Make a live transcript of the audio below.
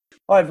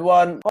Hi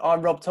everyone,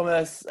 I'm Rob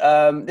Thomas.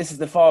 This is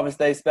the Father's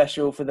Day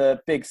special for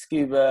the Big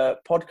Scuba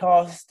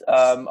podcast.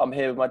 I'm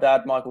here with my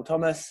dad, Michael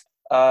Thomas,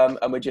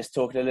 and we're just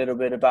talking a little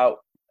bit about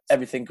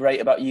everything great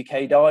about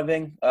UK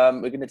diving.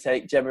 We're going to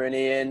take Gemma and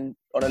Ian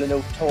on a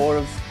little tour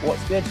of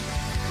what's good.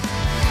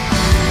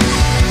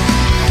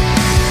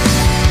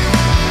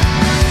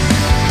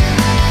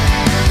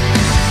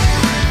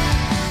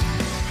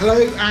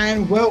 Hello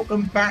and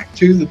welcome back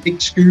to the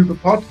Big Scuba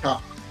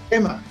podcast.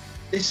 Gemma,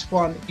 this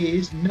one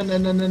is 19,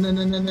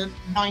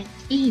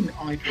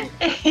 I think.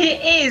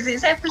 It is.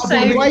 It's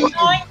episode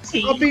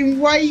 90. I've been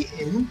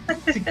waiting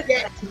to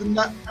get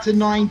to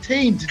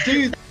 19 to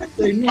do that.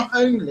 So not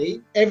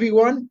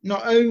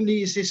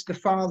only is this the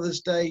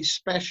Father's Day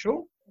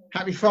special.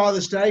 Happy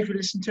Father's Day if you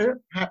listen to it.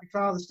 Happy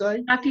Father's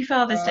Day. Happy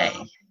Father's Day.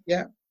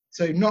 Yeah.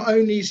 So not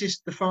only is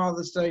this the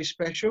Father's Day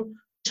special,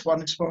 this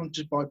one is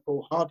sponsored by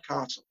Paul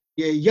Hardcastle.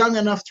 You're young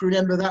enough to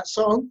remember that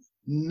song,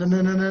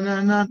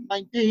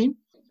 19,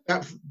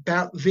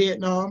 about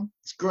Vietnam.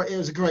 It's great. It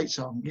was a great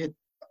song.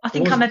 I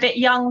think I'm a bit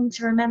young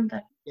to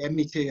remember. Yeah,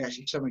 me too,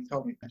 actually. Somebody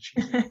told me,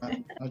 actually.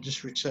 I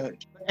just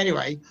researched.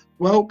 Anyway,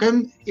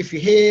 welcome. If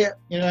you're here,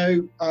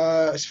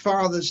 it's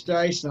Father's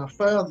Day. It's our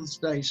Father's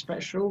Day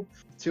special.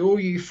 To all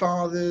you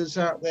fathers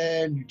out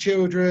there and your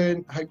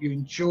children, I hope you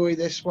enjoy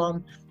this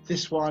one.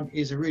 This one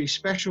is a really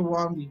special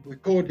one. We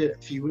recorded it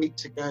a few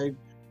weeks ago.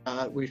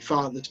 With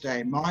Father's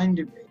Day in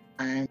mind,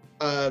 and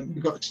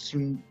we've got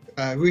some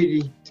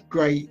really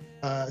great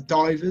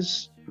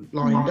divers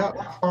lined up,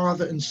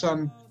 father and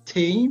son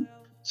team.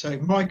 So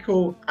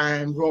Michael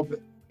and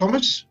Robert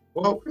Thomas,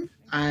 welcome.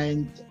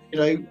 And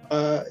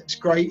it's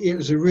great. It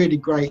was a really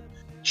great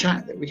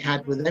chat that we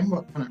had with them.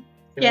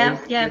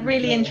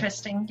 Really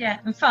interesting. Yeah,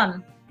 and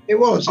fun. It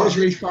was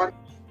really fun,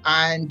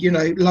 and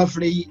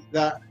lovely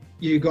that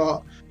you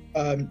got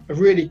a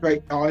really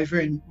great diver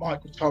in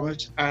Michael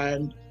Thomas,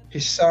 and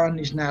his son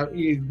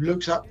he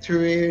looks up to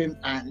him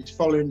and is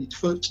following his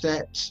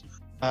footsteps.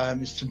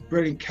 It's some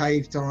brilliant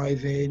cave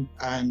diving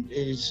and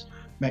is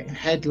making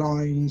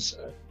headlines.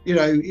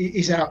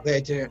 He's out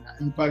there doing it,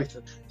 and both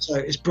of them. So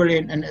it's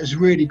brilliant, and it was a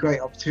really great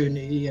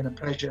opportunity and a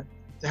pleasure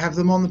to have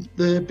them on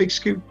the Big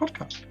Scuba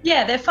podcast.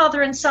 Yeah, they're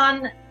father and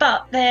son,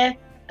 but they're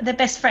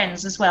best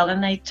friends as well,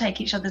 and they take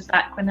each other's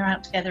back when they're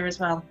out together as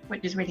well,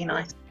 which is really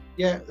nice.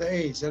 Yeah, that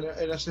is, and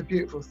that's a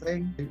beautiful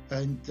thing,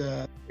 and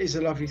it's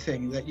a lovely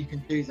thing that you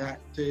can do that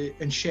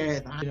and share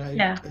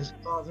that, as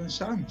father and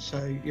son. So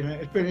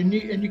it's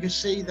brilliant, and you can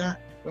see that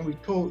when we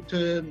talked to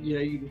them.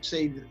 You can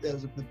see that there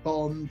was the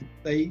bond.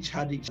 They each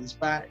had each other's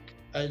back,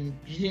 and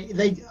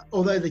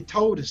although they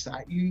told us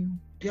that, be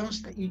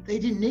honest, they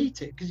didn't need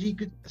to, because you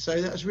could. So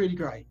that was really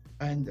great,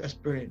 and that's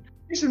brilliant.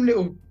 Here's some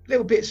little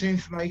bits of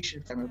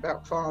information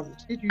about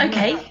fathers. Did you know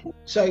that?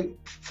 So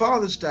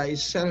Father's Day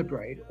is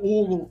celebrated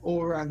all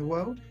around the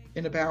world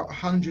in about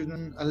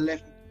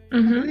 111.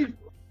 Mm-hmm.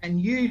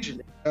 And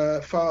usually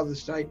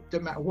Father's Day,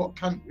 don't matter what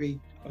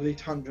country of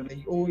these 100,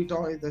 they always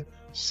either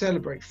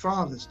celebrate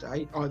Father's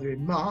Day either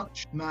in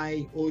March,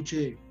 May or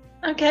June.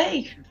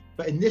 Okay.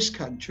 But in this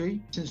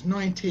country, since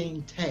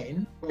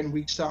 1910, when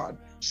we started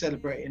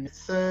celebrating the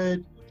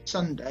third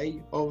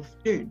Sunday of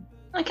June.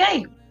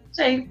 Okay.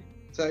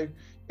 So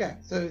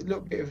a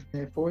little bit of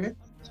there for you.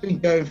 It's been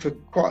going for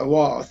quite a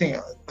while. I think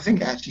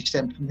it actually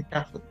stemmed from the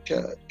Catholic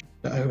Church.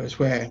 So it's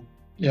where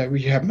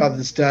we have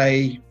Mother's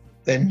Day,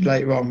 then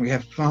later on we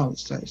have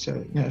Father's Day.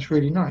 So it's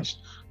really nice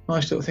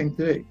little thing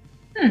to do.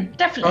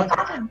 Definitely.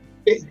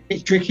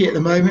 It's tricky at the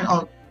moment,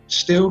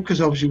 still,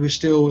 because obviously we're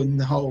still in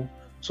the whole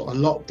sort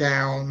of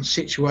lockdown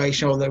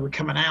situation, although we're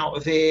coming out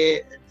of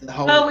it.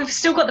 We've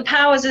still got the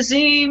powers of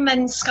Zoom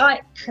and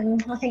Skype,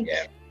 and I think.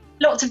 Yeah.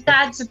 Lots of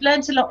dads have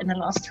learned a lot in the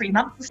last 3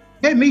 months.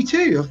 Yeah, me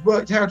too. I've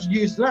worked out how to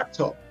use the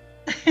laptop.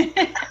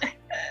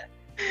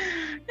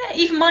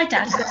 Even my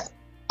dad.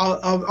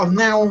 I'm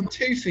now on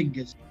 2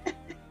 fingers.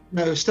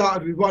 No, I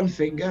started with 1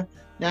 finger.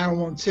 Now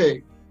I'm on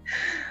 2.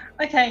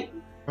 Okay.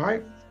 All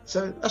right.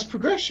 So that's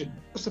progression.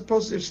 That's a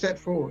positive step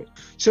forward.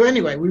 So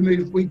anyway,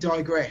 we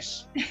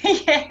digress.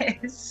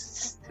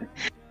 Yes.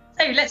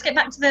 So let's get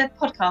back to the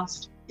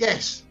podcast.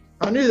 Yes.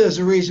 I knew there was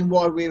a reason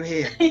why we were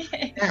here.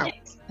 Now,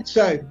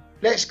 so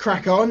let's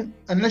crack on,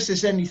 unless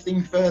there's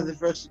anything further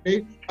for us to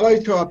do. Hello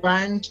to our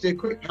bands. Do a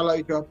quick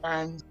hello to our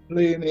bands.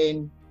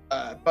 Blooming,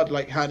 Bud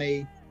Lake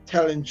Honey,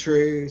 Telling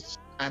Truth,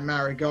 and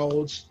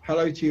Marigolds.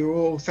 Hello to you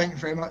all. Thank you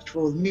very much for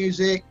all the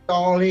music.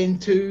 Dial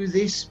into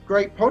this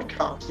great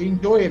podcast.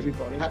 Enjoy,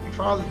 everybody. Happy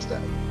Father's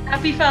Day.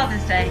 Happy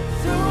Father's Day.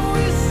 So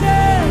we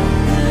set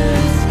the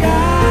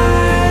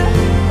sky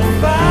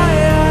on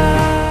fire.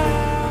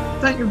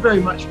 Thank you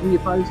very much for you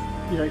both,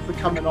 for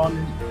coming on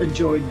and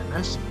joining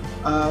us.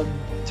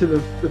 To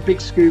the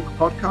Big Scuba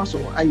podcast,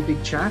 or a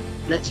big chat.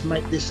 Let's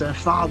make this a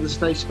Father's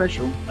Day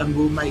special, and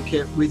we'll make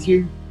it with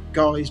you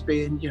guys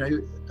being,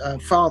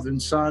 father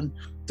and son,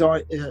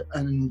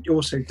 and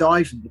also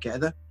diving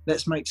together.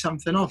 Let's make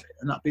something of it,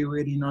 and that'd be a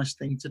really nice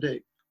thing to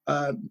do.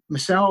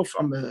 Myself,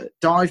 I'm a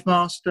dive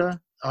master.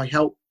 I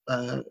help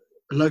a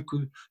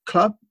local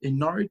club in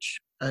Norwich,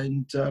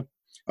 and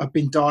I've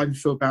been diving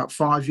for about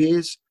 5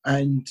 years.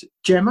 And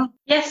Gemma?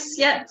 Yes,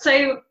 yeah.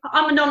 So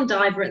I'm a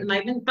non-diver at the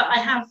moment, but I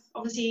have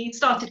obviously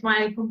started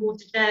my open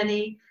water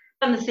journey,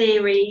 done the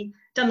theory,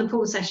 done the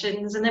pool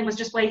sessions, and then was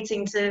just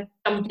waiting to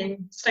jump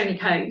in Stony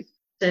Cove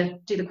to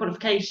do the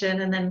qualification,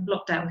 and then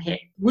lockdown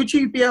hit. Would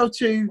you be able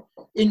to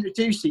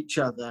introduce each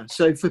other?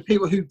 So for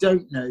people who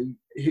don't know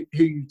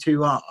who you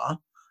two are,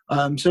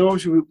 so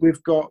obviously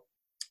we've got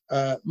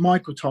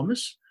Michael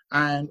Thomas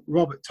and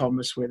Robert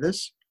Thomas with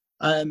us.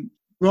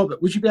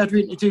 Robert, would you be able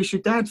to introduce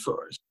your dad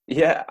for us?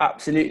 Yeah,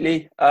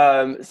 absolutely.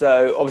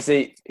 So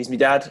obviously he's my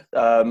dad.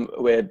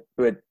 We're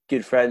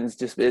good friends.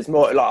 Just it's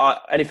more like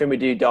anything we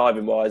do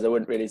diving wise. I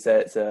wouldn't really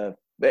say it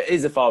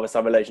is a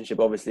father-son relationship,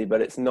 obviously,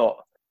 but it's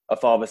not a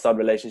father-son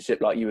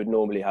relationship like you would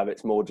normally have.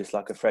 It's more just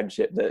like a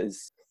friendship that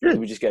is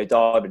we just go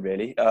diving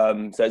really.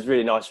 So it's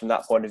really nice from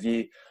that point of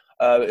view.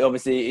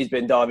 Obviously he's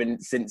been diving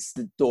since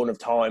the dawn of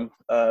time,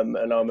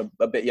 and I'm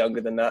a bit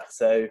younger than that.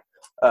 So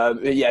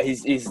yeah,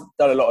 he's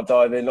done a lot of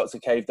diving, lots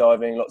of cave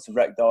diving, lots of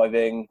wreck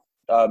diving,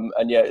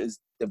 and yeah, it's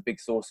a big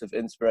source of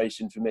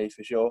inspiration for me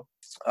for sure.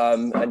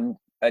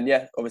 And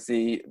yeah,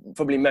 obviously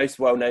probably most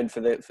well known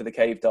for the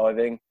cave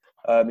diving.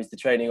 He's the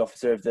training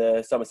officer of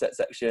the Somerset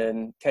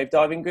section cave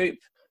diving group.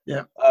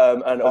 Yeah.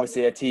 And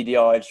obviously a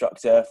TDI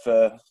instructor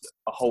for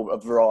a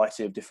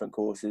variety of different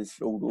courses,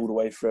 all the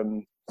way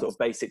from sort of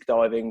basic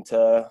diving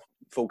to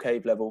full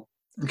cave level.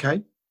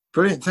 Okay,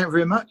 brilliant. Thank you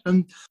very much.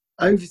 And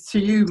over to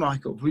you,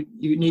 Michael.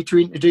 You need to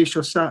introduce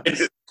your son.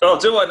 Oh,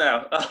 do I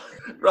now?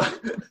 Right.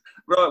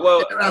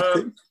 Well,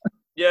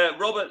 yeah.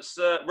 Robert's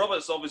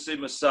obviously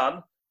my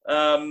son.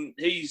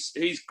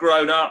 He's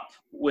grown up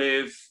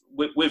with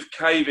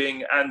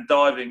caving and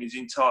diving his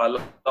entire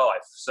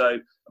life. So,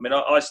 I mean,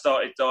 I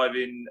started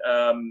diving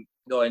in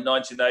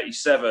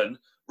 1987.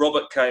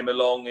 Robert came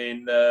along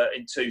in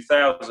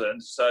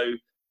 2000. So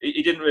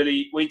he didn't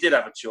really. We did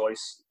have a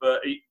choice,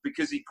 but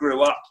because he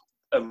grew up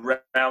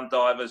around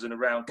divers and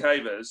around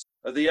cavers,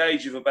 at the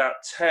age of about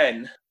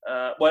 10,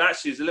 well,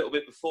 actually, it's a little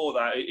bit before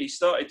that. He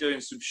started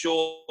doing some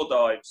shore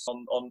dives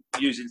on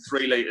using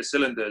 3-litre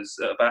cylinders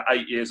at about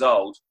 8 years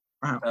old.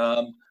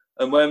 Wow.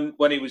 And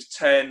when he was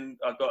 10,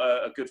 I got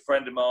a good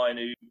friend of mine,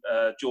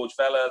 George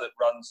Vella, that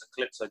runs the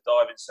Calypso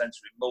Diving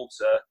Centre in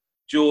Malta.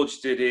 George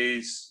did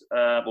his,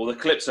 the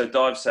Calypso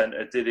Dive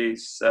Centre did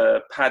his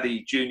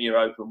PADI Junior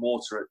Open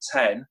Water at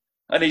 10.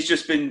 And he's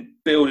just been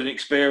building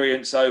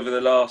experience over the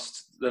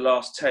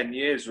last 10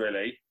 years,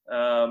 really.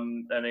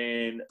 And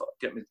in,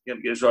 get me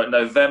this right,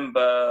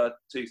 November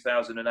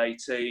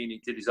 2018,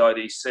 he did his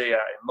IDC out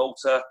in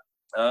Malta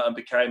and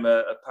became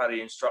a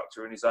PADI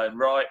instructor in his own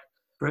right.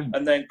 Brilliant.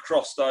 And then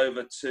crossed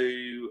over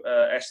to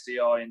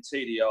SDI and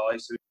TDI.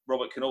 So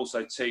Robert can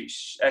also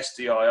teach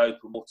SDI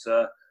Open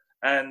Water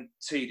and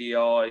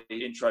TDI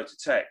Intro to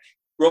Tech.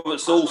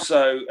 Robert's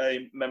also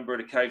a member of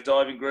the Cave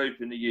Diving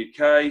Group in the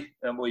UK,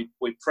 and we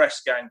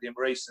press ganged him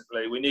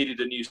recently. We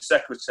needed a new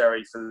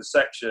secretary for the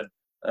section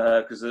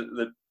because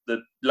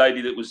the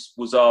lady that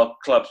was our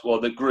club's,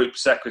 the group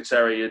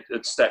secretary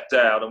had stepped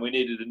down, and we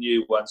needed a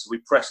new one. So we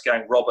press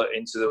ganged Robert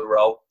into the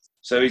role.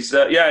 So he's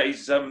got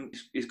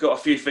a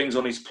few things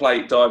on his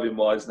plate diving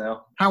wise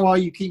now. How are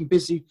you keeping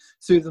busy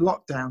through the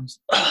lockdowns?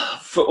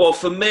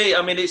 For me,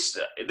 I mean, we've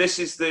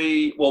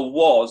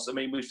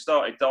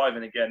started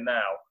diving again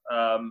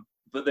now,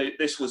 but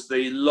this was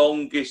the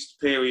longest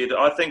period.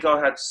 I think I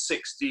had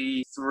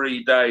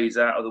 63 days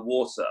out of the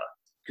water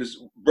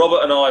because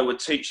Robert and I were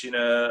teaching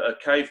a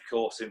cave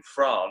course in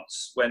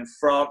France. When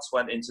France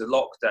went into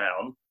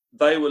lockdown,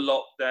 they were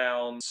locked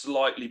down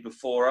slightly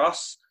before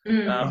us.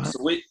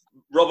 So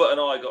Robert and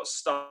I got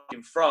stuck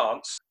in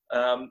France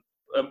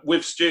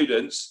with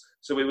students.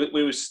 So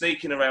we were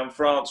sneaking around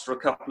France for a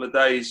couple of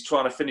days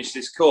trying to finish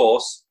this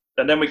course.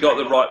 And then we got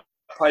the right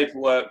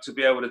paperwork to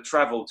be able to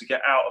travel to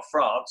get out of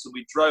France. And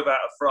we drove out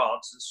of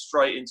France and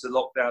straight into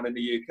lockdown in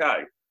the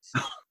UK.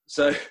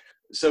 So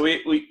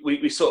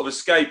we sort of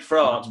escaped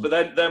France.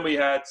 But then we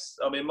had,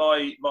 I mean,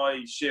 my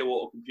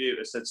Shearwater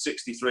computer said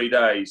 63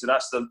 days. And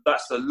that's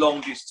the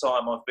longest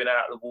time I've been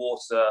out of the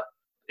water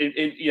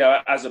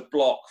as a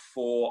block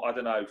for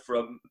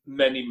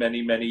many,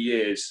 many, many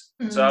years.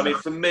 Mm-hmm. So I mean,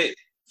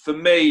 for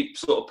me,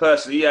 sort of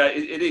personally, yeah,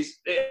 it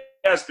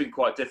has been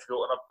quite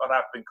difficult, and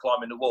I've been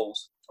climbing the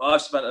walls.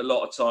 I've spent a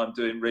lot of time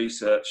doing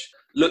research,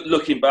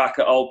 looking back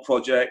at old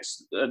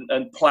projects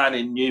and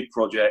planning new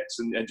projects,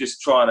 and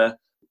just trying to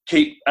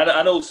keep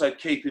and also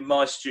keeping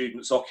my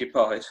students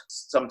occupied.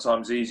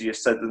 Sometimes easier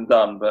said than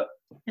done, but.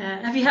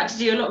 Have you had to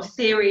do a lot of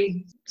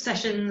theory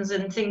sessions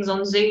and things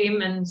on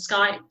Zoom and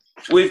Skype?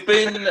 We've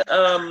been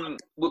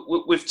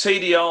with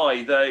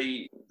TDI.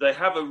 They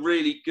have a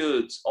really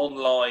good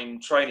online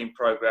training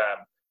program.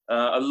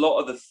 A lot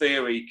of the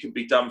theory can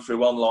be done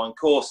through online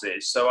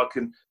courses, so I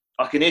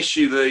can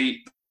issue the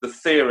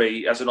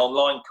theory as an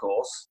online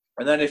course,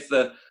 and then if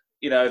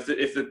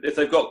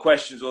they've got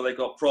questions or they've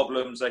got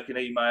problems, they can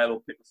email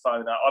or pick the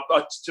phone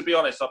up. To be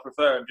honest, I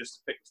prefer them just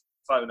to pick the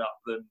phone up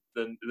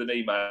than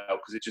email,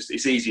 because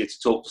it's easier to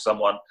talk to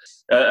someone.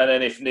 And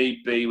then if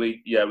need be,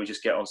 we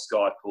just get on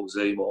Skype or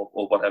Zoom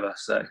or whatever.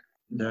 So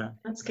Yeah.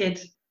 That's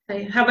good.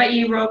 So how about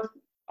you, Rob?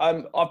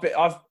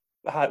 I've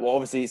had, well,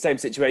 obviously same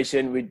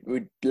situation.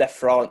 We left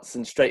France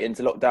and straight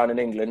into lockdown in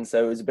England,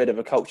 so it was a bit of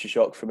a culture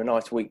shock from a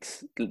nice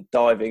week's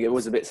diving. It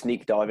was a bit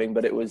sneak diving,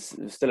 but it was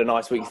still a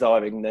nice week's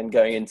diving. And then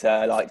going into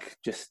like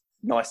just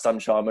nice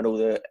sunshine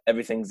and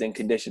everything's in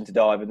condition to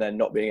dive, and then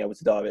not being able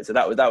to dive it. So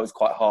that was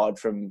quite hard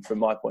from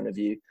my point of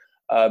view.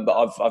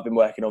 But I've been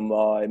working on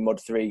my Mod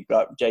 3,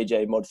 like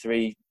JJ Mod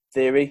 3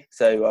 theory.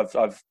 So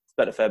I've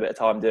spent a fair bit of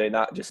time doing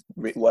that, just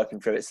working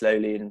through it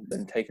slowly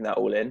and taking that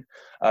all in.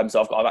 So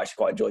I've actually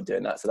quite enjoyed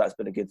doing that. So that's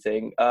been a good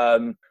thing.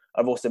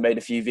 I've also made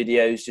a few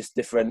videos, just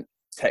different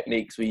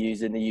techniques we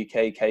use in the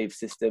UK cave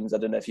systems. I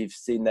don't know if you've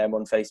seen them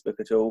on Facebook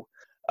at all.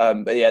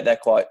 But yeah,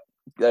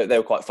 they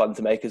were quite fun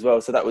to make as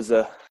well. So that was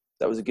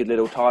a good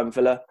little time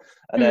filler.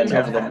 And then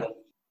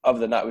other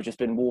than that, we've just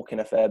been walking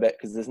a fair bit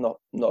because there's not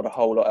a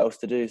whole lot else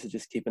to do. So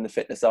just keeping the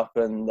fitness up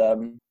and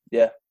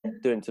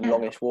doing some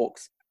longish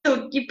walks.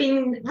 So you've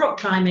been rock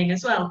climbing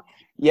as well?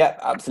 Yeah,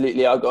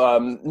 absolutely. I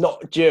got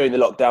not during the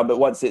lockdown, but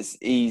once it's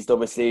eased,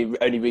 obviously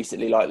only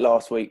recently, like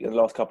last week and the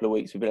last couple of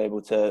weeks, we've been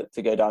able to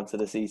go down to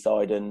the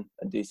seaside and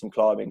do some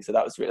climbing. So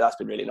that's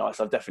been really nice.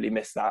 I've definitely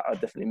missed that. I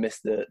definitely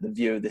missed the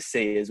view of the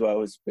sea as well.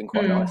 It's been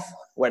quite nice.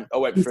 I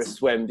went for a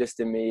swim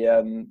just in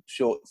my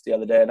shorts the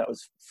other day, and that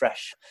was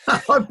fresh.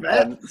 I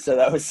bet. So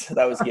that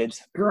was good.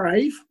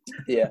 Brave.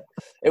 Yeah,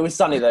 it was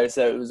sunny though,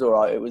 so it was all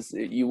right.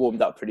 You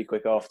warmed up pretty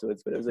quick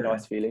afterwards, but it was a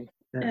nice feeling.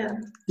 Yeah.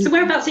 So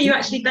whereabouts are you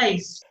actually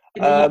based?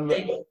 In the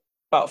UK?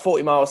 About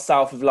 40 miles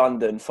south of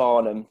London,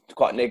 Farnham,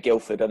 quite near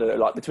Guildford. I don't know,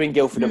 like between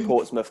Guildford and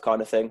Portsmouth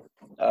kind of thing.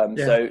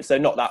 So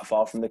not that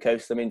far from the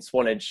coast. I mean,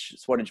 Swanage,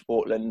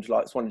 Portland,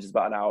 like Swanage is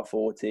about an hour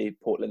 40.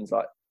 Portland's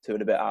like 2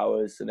 and a bit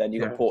hours, and then you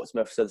got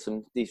Portsmouth, so there's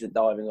some decent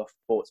diving off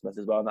Portsmouth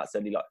as well, and that's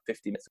only like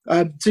 50 minutes.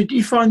 So do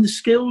you find the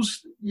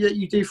skills that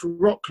you do for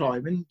rock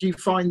climbing, do you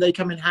find they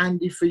come in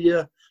handy for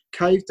your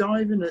cave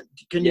diving?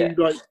 Can you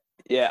like?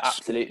 Yeah,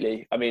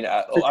 absolutely. I mean,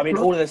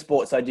 all of the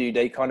sports I do,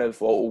 they kind of,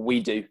 or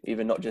we do,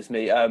 even not just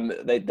me.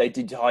 They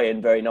do tie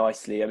in very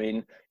nicely. I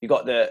mean, you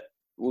got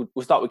we'll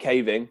start with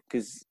caving,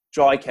 because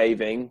dry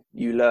caving,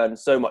 you learn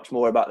so much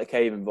more about the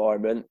cave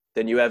environment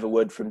than you ever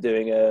would from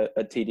doing a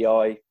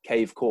TDI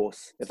cave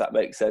course, if that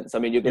makes sense. I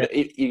mean, you're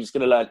just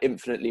going to learn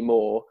infinitely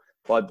more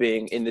by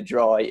being in the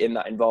dry in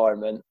that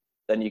environment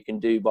than you can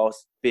do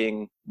whilst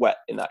being wet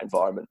in that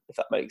environment, if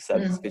that makes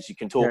sense, because you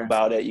can talk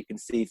about it, you can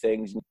see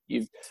things.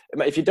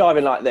 If you're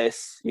diving like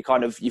this,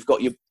 you've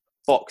got your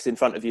box in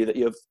front of you that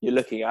you're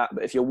looking at,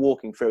 but if you're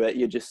walking through it,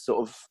 you're just sort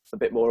of a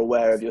bit more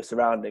aware of your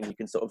surrounding. You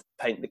can sort of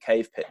paint the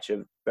cave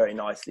picture very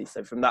nicely.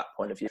 So from that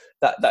point of view,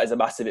 that is a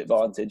massive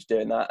advantage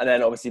doing that. And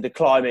then obviously the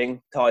climbing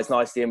ties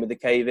nicely in with the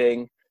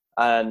caving.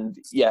 And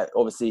yeah,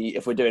 obviously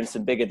if we're doing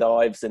some bigger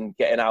dives and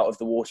getting out of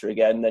the water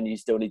again, then you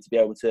still need to be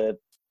able to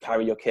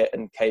carry your kit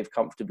and cave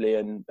comfortably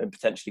and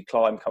potentially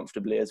climb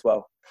comfortably as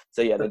well.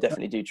 So yeah, they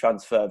definitely do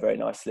transfer very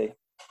nicely.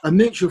 A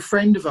mutual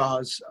friend of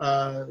ours,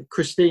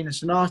 Christina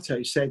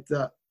Sonato, said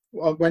that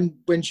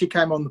when she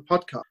came on the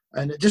podcast,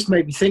 and it just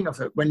made me think of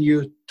it when you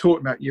were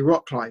talking about your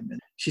rock climbing,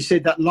 she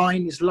said that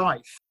line is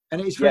life. And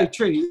it's very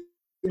true. You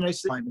know,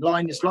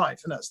 line is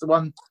life, and that's the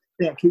one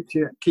thing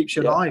that keeps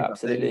you alive.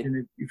 Absolutely.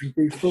 If you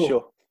do fall.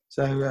 Sure.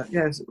 So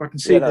I can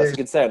see that's a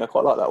good saying. I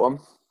quite like that one.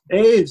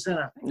 It is, isn't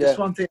it? That's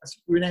one thing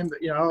that's remembered.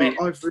 You know,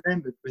 I've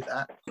remembered with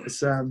that.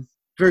 It's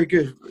very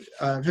good.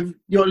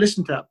 You're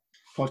listening to that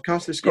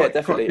podcast? It's got,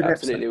 definitely,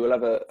 absolutely. We'll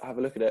have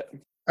a look at it.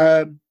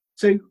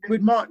 So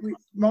with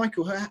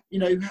Michael, you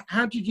know,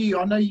 how did you?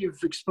 I know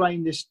you've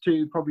explained this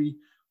to probably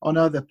on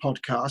other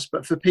podcasts,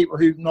 but for people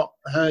who've not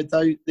heard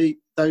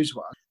those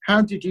ones,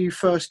 how did you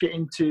first get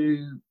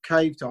into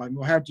cave diving,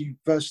 or how did you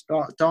first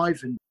start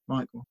diving,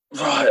 Michael?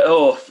 Right.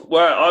 Oh,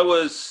 well, I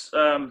was.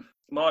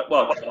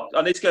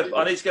 I need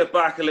to go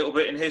back a little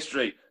bit in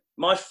history.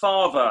 My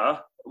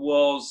father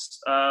was,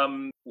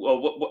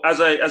 as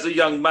a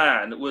young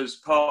man, was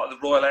part of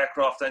the Royal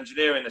Aircraft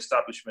Engineering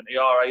Establishment, the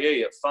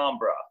RAE at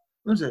Farnborough.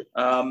 Was it?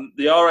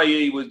 The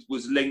RAE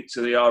was linked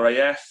to the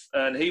RAF,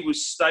 and he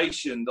was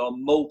stationed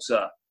on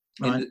Malta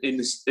in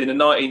the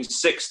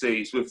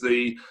 1960s with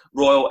the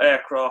Royal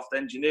Aircraft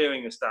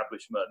Engineering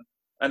Establishment,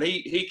 and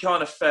he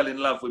kind of fell in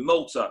love with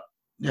Malta.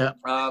 Yeah.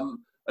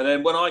 And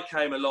then when I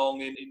came along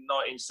in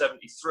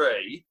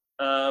 1973,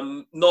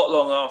 not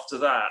long after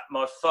that,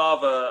 my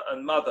father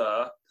and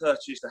mother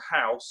purchased a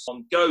house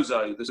on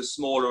Gozo, the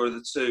smaller of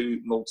the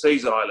two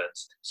Maltese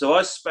islands. So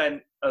I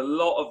spent a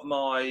lot of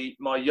my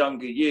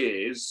younger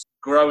years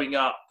growing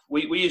up.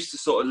 We used to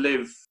sort of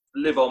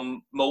live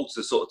on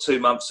Malta sort of 2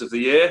 months of the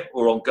year,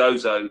 or on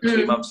Gozo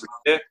 2 months of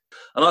the year.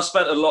 And I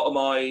spent a lot of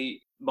my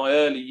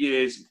early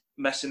years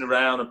messing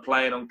around and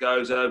playing on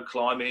Gozo,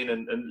 climbing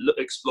and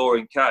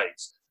exploring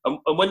caves. And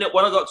when I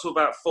got to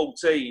about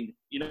 14,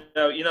 you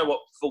know what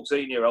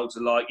 14-year-olds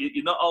are like.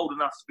 You're not old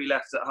enough to be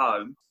left at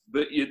home,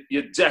 but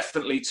you're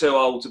definitely too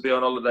old to be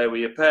on holiday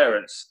with your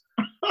parents.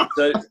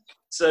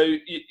 So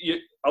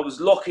I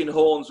was locking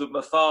horns with my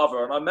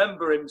father, and I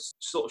remember him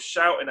sort of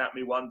shouting at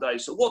me one day,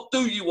 "So what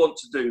do you want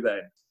to do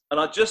then?" and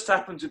I just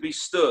happened to be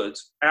stood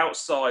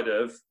outside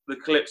of the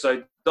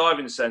Calypso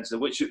Diving Centre,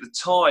 which at the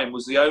time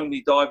was the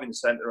only diving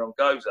centre on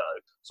Gozo.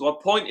 So I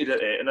pointed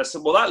at it and I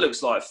said, well, that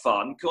looks like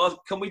fun.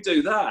 Can we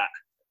do that?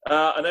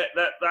 And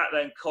that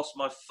then cost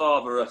my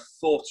father a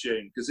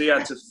fortune because he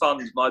had to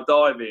fund my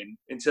diving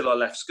until I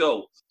left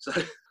school. So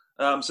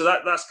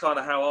that's kind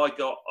of how I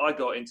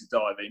got into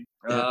diving.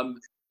 And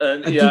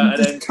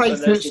then take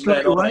to it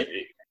straight away?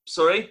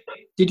 Sorry?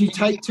 Did you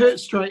take to it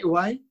straight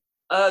away?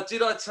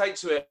 Did I take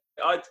to it?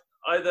 I'd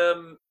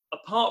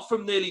apart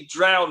from nearly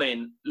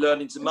drowning,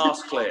 learning to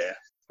mast clear,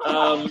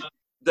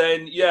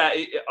 then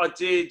I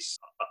did.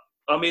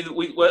 I mean,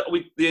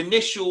 the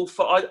initial.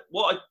 I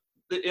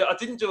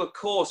didn't do a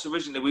course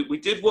originally. We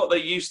did what they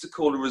used to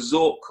call a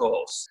resort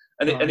course,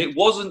 and it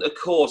wasn't a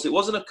course. It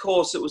wasn't a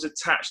course that was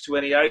attached to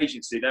any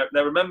agency.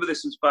 Now remember,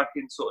 this was back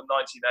in sort of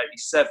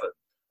 1987,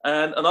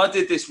 and I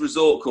did this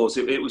resort course.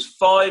 It was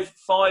five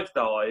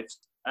dives.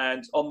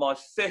 And on my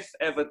 5th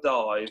ever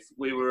dive,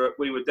 we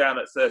were down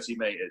at 30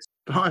 metres.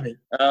 Blimey.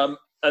 And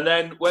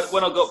then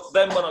when I got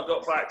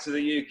back to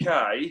the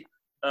UK,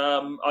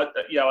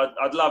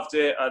 I'd loved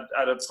it. I'd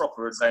had a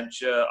proper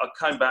adventure. I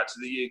came back to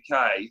the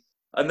UK,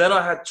 and then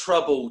I had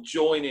trouble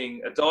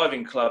joining a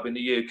diving club in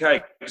the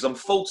UK because I'm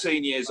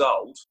 14 years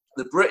old.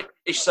 The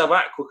British Sub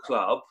Aqua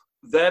Club,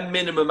 their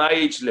minimum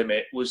age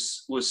limit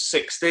was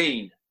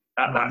 16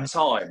 at that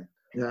time.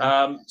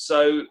 Yeah.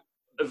 So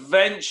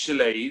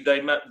eventually they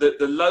met the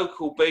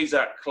local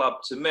BZAC club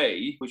to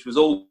me, which was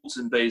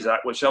Alton BZAC,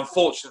 which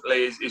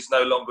unfortunately is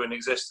no longer in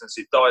existence.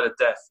 It died a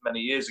death many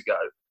years ago.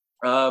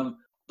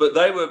 But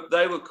they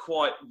were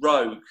quite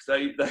rogue.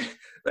 They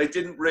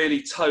didn't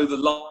really toe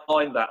the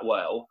line that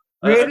well.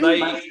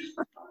 Really?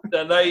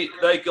 And they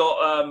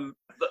got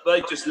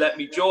they just let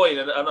me join,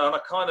 and I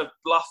kind of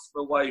bluffed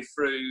my way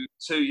through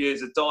 2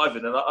 years of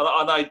diving, and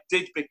I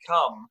did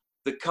become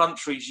the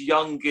country's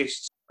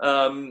youngest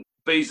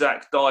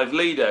BZAC dive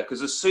leader,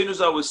 because as soon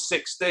as I was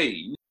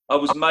 16, I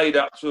was made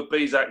up to a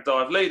BZAC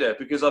dive leader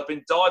because I've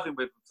been diving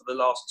with them for the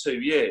last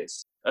 2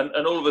 years.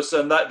 And all of a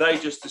sudden, that they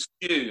just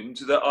assumed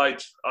that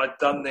I'd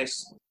done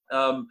this,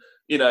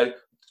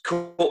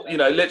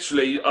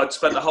 literally I'd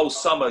spent the whole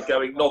summer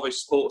going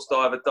novice sports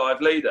diver,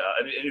 dive leader.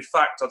 And in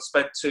fact, I'd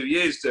spent 2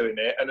 years doing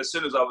it. And as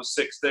soon as I was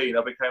 16,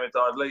 I became a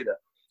dive leader.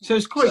 So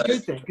it's quite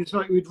good then, because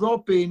like with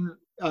Rob being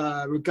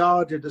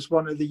regarded as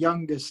one of the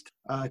youngest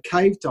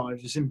cave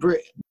divers in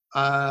Britain,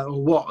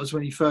 or was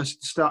when he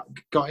first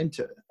got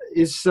into it,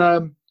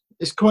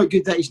 it's quite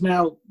good that he's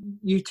now,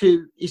 he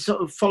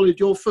sort of followed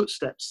your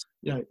footsteps,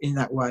 in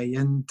that way,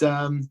 and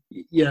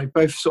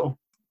both sort of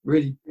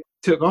really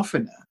took off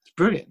in that. It's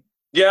brilliant.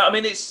 Yeah, I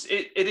mean,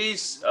 it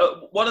is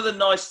one of the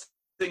nice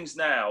things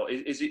now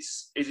is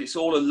it's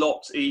all a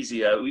lot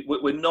easier.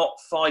 We're not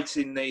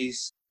fighting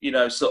these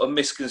sort of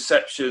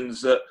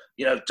misconceptions that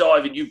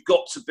diving, you've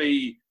got to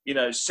be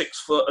 6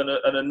 foot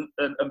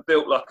and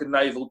built like a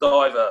naval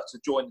diver to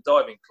join the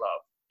diving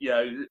club.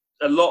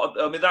 A lot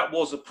of, that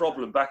was a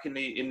problem back in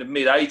the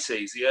mid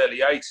 80s, the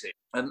early 80s,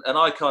 and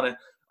I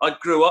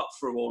grew up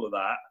through all of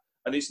that,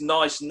 and it's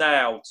nice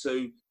now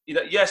to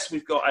yes,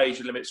 we've got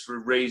age limits for a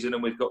reason,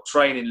 and we've got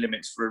training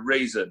limits for a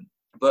reason,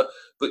 but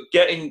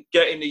getting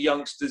the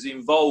youngsters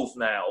involved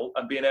now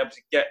and being able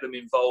to get them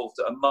involved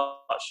at a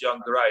much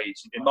younger age,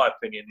 in my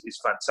opinion, is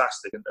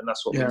fantastic, and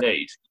that's what we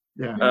need.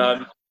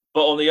 Yeah.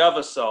 But on the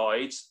other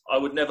side, I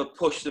would never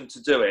push them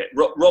to do it.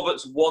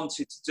 Robert's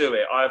wanted to do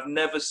it. I have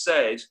never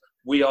said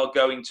we are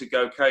going to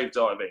go cave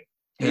diving.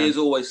 Yeah. He has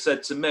always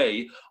said to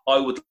me, I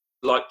would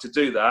like to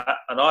do that.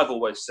 And I've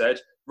always said,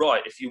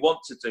 right, if you want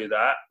to do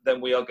that, then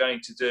we are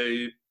going to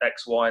do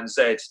X, Y, and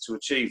Z to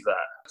achieve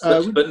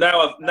that. But now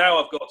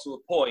I've got to a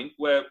point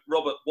where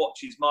Robert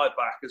watches my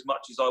back as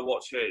much as I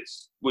watch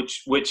his,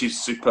 which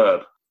is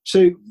superb.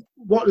 So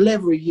what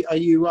level are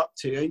you up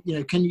to?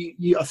 Can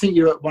you I think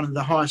you're at one of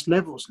the highest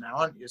levels now,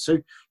 aren't you? So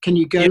can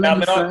you go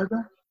any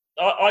further?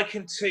 I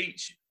can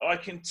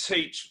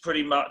teach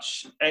pretty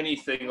much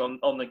anything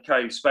on the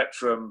cave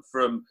spectrum,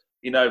 from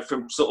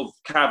sort of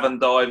cavern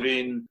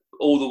diving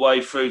all the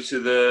way through to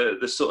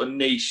the sort of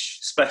niche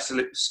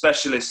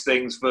specialist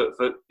things for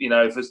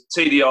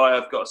TDI.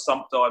 I've got a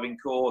sump diving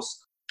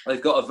course. They've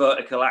got a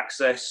vertical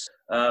access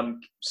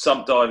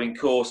sump diving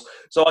course,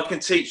 so I can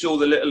teach all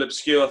the little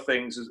obscure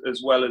things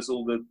as well as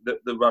all the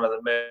run of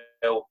the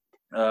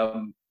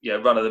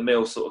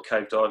mill sort of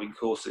cave diving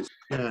courses.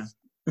 Yeah.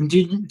 And do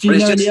you know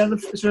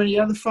is there any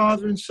other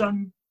father and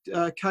son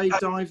cave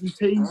diving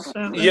teams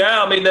out there?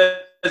 Yeah, I mean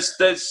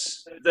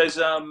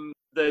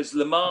there's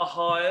Lamar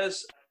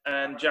Hires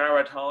and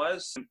Jared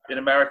Hires in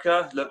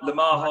America.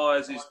 Lamar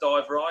Hires is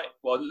Dive Right.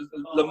 Well,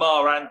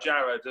 Lamar and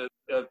Jared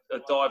are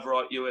Dive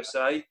Right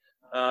USA.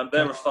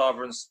 They're a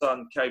father and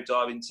son cave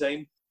diving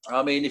team.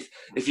 I mean,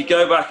 if you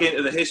go back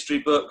into the history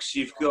books,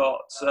 you've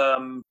got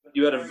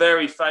you had a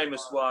very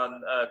famous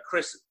one,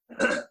 Chris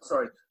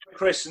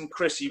and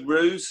Chrissy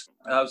Ruse.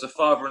 It was a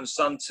father and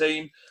son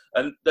team,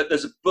 and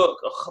there's a book.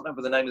 I can't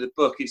remember the name of the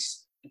book.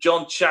 It's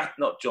not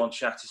John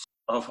Chatterton.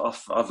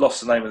 I've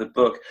lost the name of the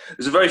book.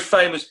 There's a very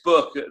famous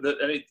book that,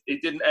 and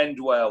it didn't end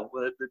well.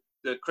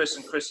 The Chris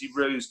and Chrissy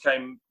Roos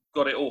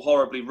got it all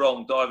horribly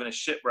wrong, diving a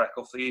shipwreck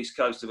off the east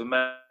coast of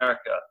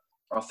America.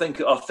 I'll think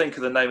of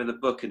the name of the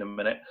book in a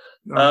minute.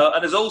 Right.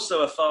 And there's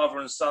also a father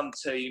and son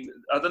team.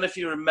 I don't know if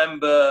you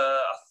remember.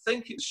 I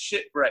think it's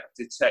Shipwreck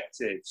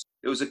Detectives.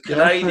 It was a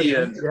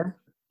Canadian. Yeah.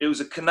 It was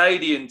a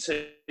Canadian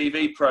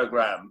TV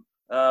program.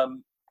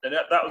 And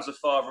that was a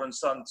father and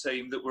son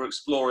team that were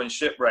exploring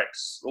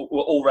shipwrecks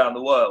all around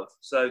the world.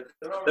 So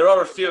there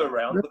are a few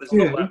around, but there's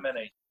not that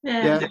many.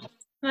 Yeah.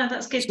 No,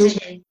 that's good to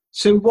hear.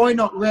 So why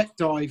not wreck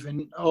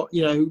diving? Or,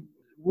 you know,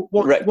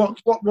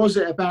 what was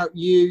it about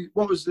you?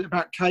 What was it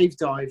about cave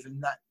diving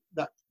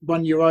that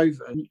won you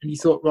over? And you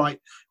thought, right,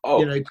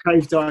 you know,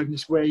 cave diving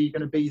is where you're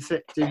going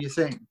to do your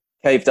thing.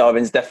 Cave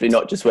diving is definitely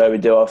not just where we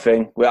do our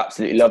thing. We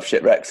absolutely love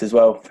shipwrecks as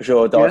well, for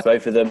sure. Dive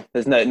both of them.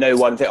 There's no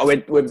one thing.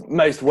 We're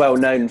most well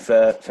known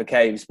for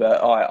caves,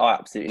 but I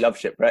absolutely love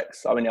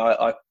shipwrecks. I mean,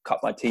 I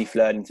cut my teeth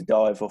learning to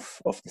dive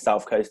off the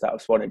south coast out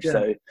of Swanage. Yeah.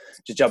 So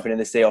just jumping in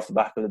the sea off the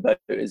back of the boat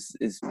is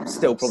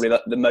still probably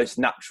the most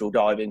natural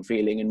diving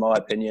feeling, in my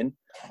opinion.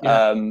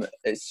 Yeah.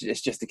 It's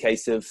just a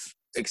case of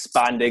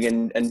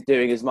expanding and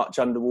doing as much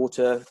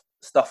underwater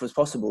stuff as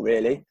possible,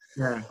 really.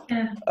 Yeah.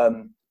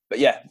 But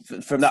yeah,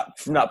 from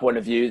that point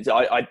of view,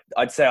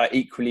 I'd say I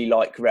equally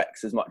like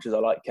wrecks as much as I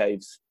like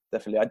caves.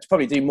 Definitely, I'd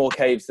probably do more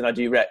caves than I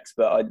do wrecks,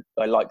 but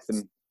I like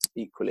them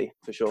equally,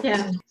 for sure.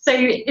 Yeah. So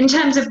in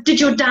terms of, did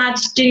your dad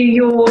do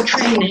your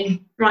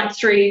training right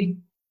through?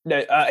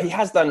 No, he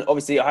has done.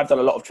 Obviously, I have done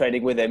a lot of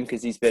training with him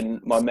because he's been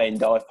my main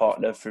dive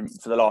partner for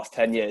the last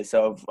 10 years.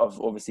 So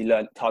I've obviously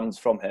learned tons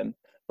from him.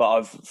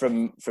 But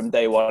from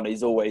day one,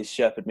 he's always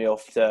shepherded me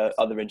off to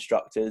other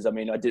instructors. I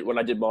mean, when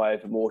I did my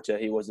open water,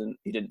 he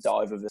didn't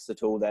dive with us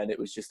at all. Then it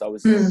was just I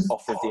was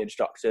off with the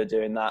instructor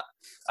doing that,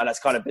 and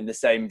that's kind of been the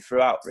same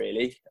throughout,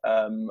 really.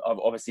 I've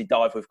obviously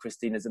dived with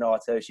Christina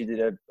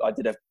Zanato. I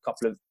did a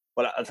couple of.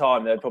 Well, at the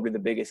time, they're probably the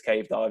biggest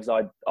cave dives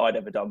I'd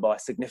ever done by a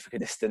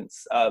significant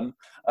distance.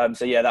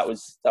 So yeah, that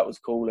was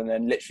cool. And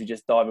then literally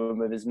just diving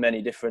with as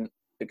many different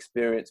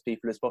experienced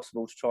people as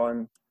possible to try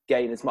and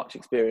gain as much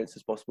experience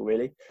as possible,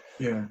 really.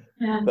 Yeah.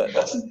 But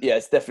yeah,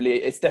 it's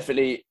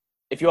definitely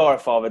if you are a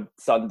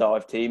father-son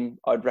dive team,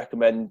 I'd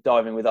recommend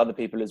diving with other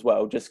people as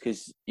well, just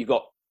because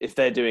if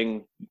they're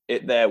doing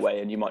it their way,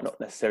 and you might not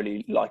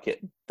necessarily like it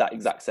that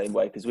exact same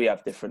way, because we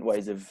have different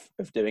ways of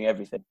doing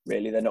everything,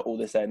 really. They're not all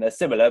the same. They're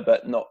similar,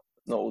 but not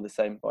all the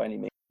same by any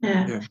means.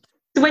 Yeah.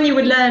 So when you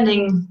were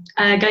learning,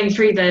 going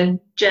through the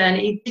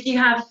journey, did you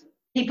have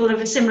people of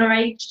a similar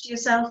age to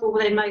yourself, or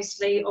were they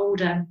mostly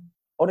older?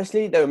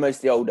 Honestly, they were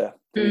mostly older.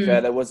 To be fair,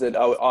 there wasn't.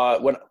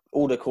 When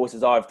all the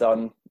courses I've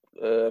done,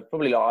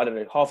 probably I don't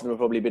know, half of them have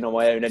probably been on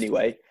my own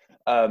anyway.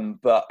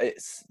 But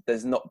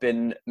there's not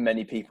been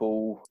many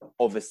people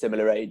of a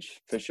similar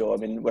age, for sure. I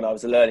mean, when I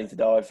was learning to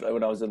dive,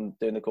 when I was doing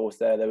the course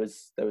there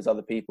was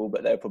other people,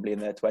 but they were probably in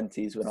their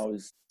 20s when I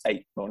was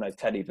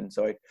 10 even,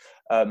 sorry.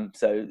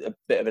 So a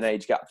bit of an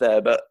age gap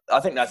there, but I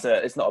think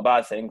it's not a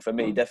bad thing for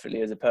me.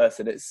 Definitely as a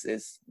person,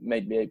 it's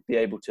made me be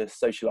able to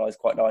socialise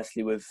quite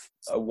nicely with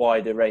a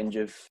wider range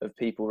of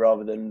people,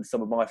 rather than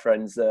some of my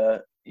friends.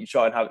 They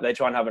try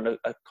and have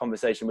a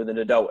conversation with an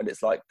adult, and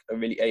it's like a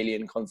really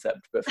alien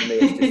concept. But for me,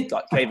 it's just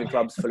like caving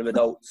clubs full of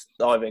adults,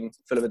 diving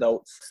full of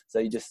adults.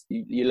 So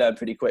you learn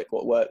pretty quick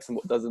what works and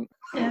what doesn't.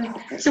 Yeah.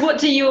 So what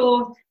do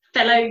your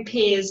fellow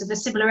peers of a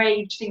similar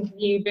age think of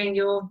you doing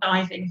your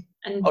diving?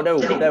 And they're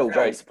all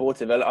very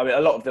supportive. I mean,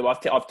 a lot of them.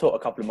 I've taught a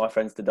couple of my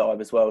friends to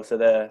dive as well, so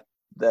they're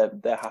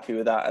happy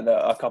with that, and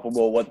a couple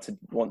more want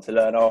to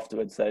learn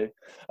afterwards. So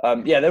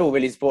they're all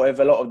really supportive.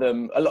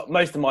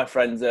 Most of my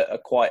friends are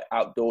quite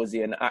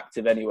outdoorsy and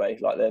active anyway.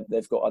 Like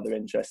they've got other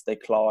interests. They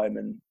climb,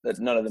 and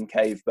none of them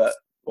cave, but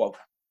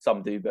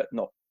some do, but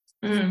not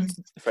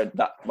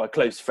my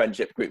close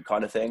friendship group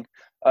kind of thing.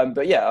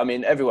 But yeah, I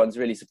mean, everyone's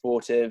really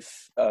supportive.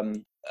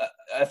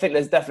 I think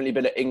there's definitely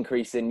been an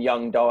increase in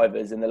young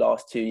divers in the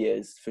last 2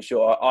 years, for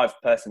sure. I've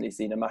personally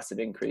seen a massive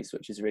increase,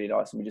 which is really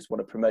nice, and we just want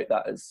to promote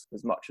that as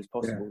much as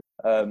possible.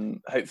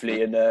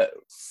 Hopefully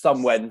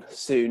somewhen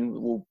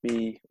soon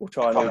we'll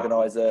try and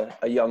organise a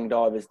young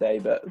divers day,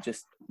 but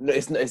just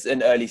it's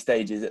in early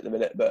stages at the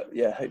minute. But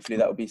yeah, hopefully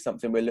that will be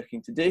something we're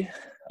looking to do.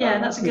 Yeah,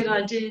 that's a good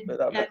idea. But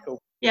that'd be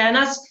cool. Yeah, and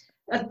as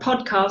a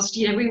podcast,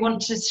 we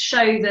want to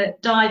show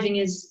that diving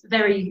is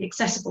very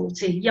accessible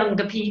to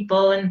younger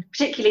people, and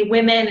particularly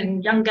women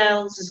and young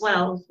girls as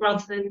well,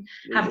 rather than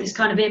have this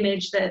kind of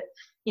image that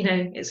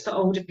it's for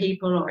older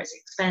people or it's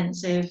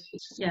expensive.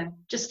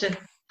 Just to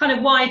kind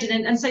of widen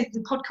it. And so the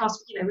podcast,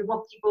 we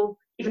want people,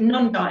 even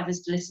non-divers,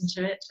 to listen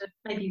to it, to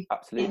maybe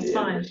be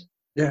inspired.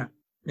 Yeah,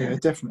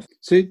 definitely.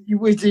 So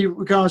with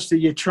regards to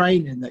your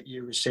training that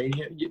you received,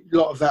 a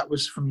lot of that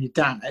was from your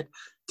dad.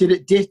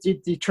 Did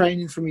the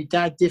training from your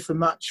dad differ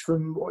much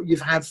from what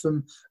you've had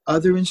from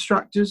other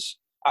instructors?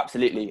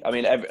 Absolutely. I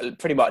mean,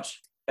 pretty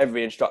much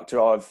every instructor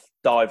I've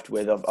dived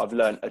with, I've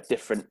learned a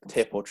different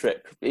tip or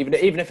trick. Even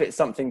if it's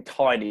something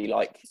tiny,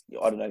 like,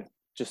 I don't know,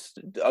 just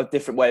a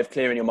different way of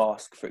clearing your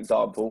mask, for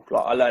example.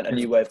 Like I learned a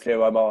new way of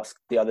clearing my mask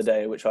the other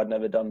day, which I'd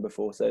never done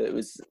before. So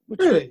which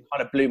Really?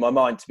 kind of blew my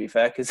mind, to be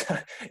fair, because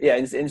yeah,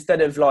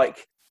 instead of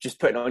like just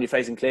putting it on your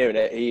face and clearing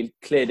it, he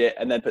cleared it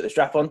and then put the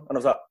strap on, and I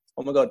was like,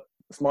 oh my god,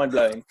 it's mind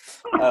blowing.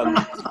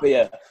 But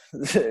yeah,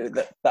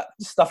 that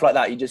stuff like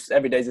that, you just,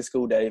 every day's a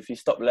school day. If you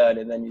stop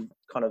learning, then you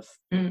kind of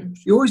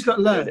You always got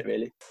to learn. it,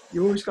 really.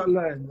 You always got to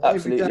learn.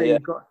 Absolutely, Every day yeah.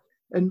 you've got,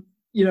 and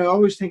you know, I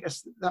always think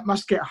that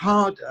must get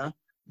harder.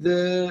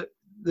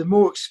 The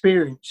more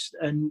experienced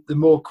and the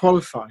more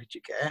qualified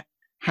you get,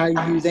 how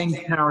you then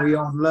carry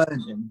on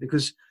learning,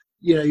 because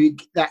you know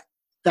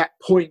that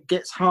point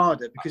gets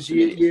harder because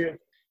you've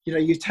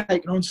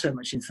taken on so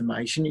much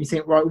information. You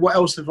think, right, what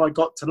else have I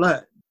got to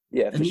learn?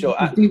 Yeah, for And sure.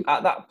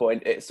 At that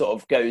point, it sort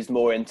of goes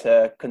more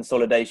into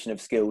consolidation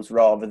of skills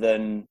rather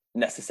than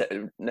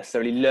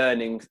necessarily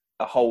learning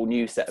a whole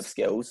new set of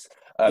skills.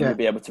 You'll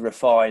be able to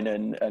refine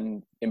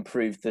and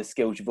improve the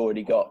skills you've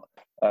already got.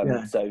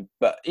 So,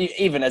 but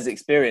even as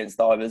experienced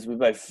divers, we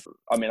both,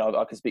 I mean,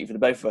 I can speak for the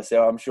both of us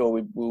here. I'm sure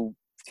we will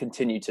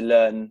continue to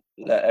learn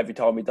every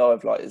time we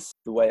dive. Like, it's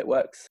the way it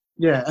works.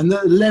 Yeah, and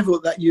the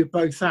level that you're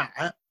both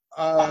at,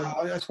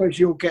 I suppose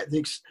you'll get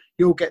the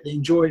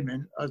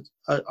enjoyment,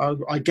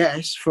 I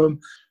guess, from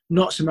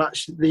not so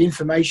much the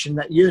information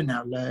that you're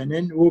now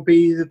learning, will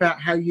be about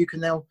how you can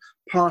now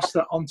pass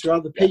that on to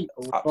other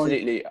people.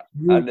 Absolutely.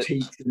 By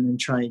teaching and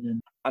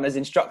training. And as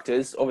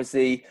instructors,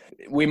 obviously,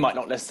 we might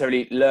not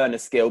necessarily learn a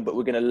skill, but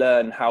we're going to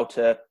learn how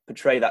to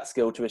portray that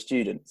skill to a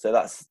student. So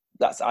that's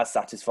as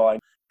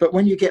satisfying. But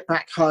when you get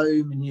back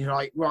home and you're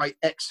like, right,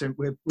 excellent,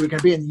 we're going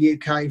to be in the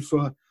UK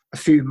for a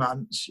few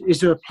months,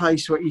 is there a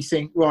place where you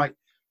think, right,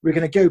 we're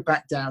going to go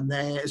back down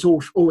there? It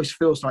always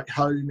feels like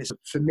home. It's a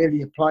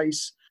familiar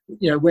place.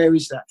 You know, where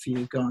is that for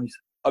you guys?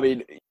 I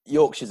mean,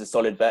 Yorkshire's a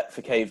solid bet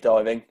for cave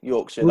diving.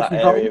 Yorkshire, Wicky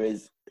that area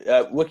is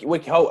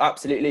Wicky Hole.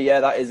 Absolutely, yeah,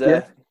 that is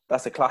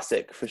that's a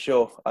classic for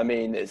sure. I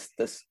mean,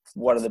 that's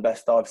one of the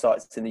best dive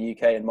sites in the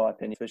UK, in my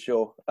opinion, for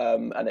sure.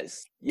 And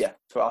it's, yeah,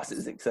 for us,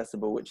 it's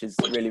accessible, which is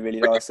really, really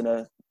nice, and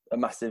a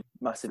massive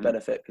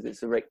benefit, because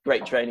it's a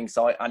great training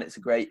site and it's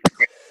a great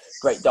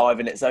dive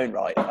in its own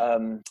right.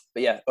 But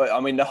yeah, I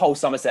mean, the whole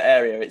Somerset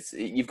area,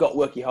 you've got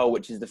Wookey Hole,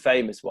 which is the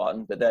famous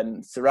one, but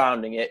then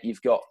surrounding it,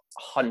 you've got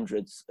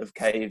hundreds of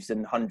caves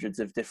and hundreds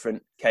of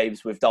different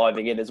caves with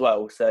diving in as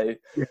well. So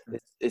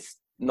it's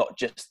not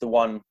just the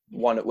one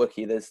at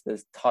Wookey.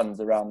 There's tons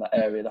around that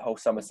area, the whole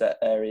Somerset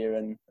area,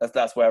 and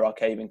that's where our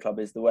caving club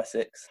is, the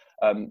Wessex.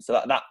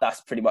 So that's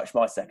pretty much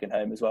my second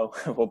home as well,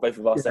 or both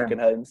of our second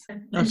homes.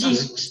 Do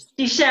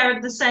you share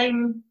the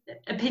same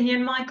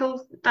opinion,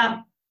 Michael, about?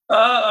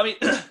 I mean,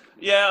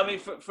 yeah. I mean,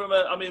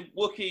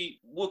 Wookey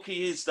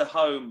is the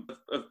home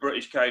of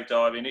British cave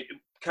diving.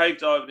 Cave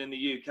diving in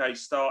the UK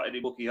started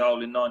in Wookey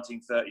Hole in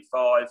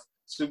 1935.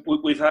 So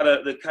we've had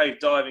the cave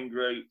diving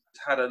group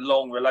had a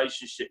long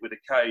relationship with the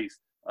cave.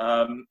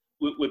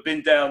 We've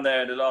been down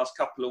there in the last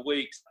couple of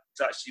weeks,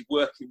 actually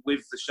working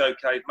with the show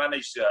cave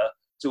manager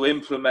to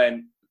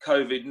implement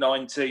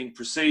COVID-19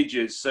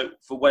 procedures, so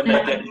for when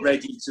they get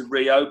ready to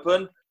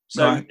reopen.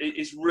 So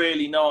it's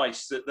really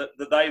nice that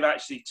they've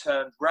actually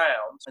turned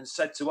round and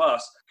said to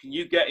us, can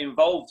you get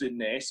involved in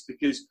this?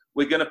 Because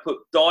we're going to put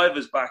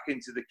divers back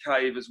into the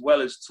cave as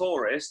well as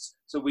tourists,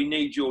 so we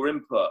need your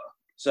input.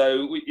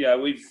 So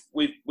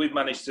we've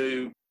managed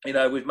to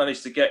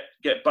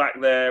get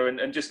back there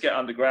and just get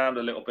underground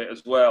a little bit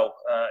as well,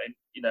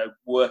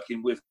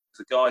 working with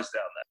the guys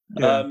down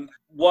there.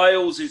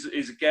 Wales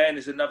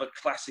is another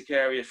classic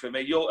area for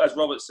me. As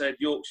Robert said,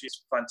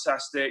 Yorkshire's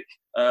fantastic.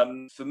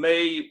 For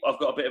me, I've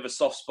got a bit of a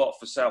soft spot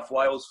for South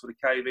Wales for the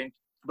caving,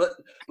 but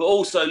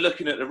also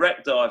looking at the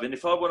wreck diving.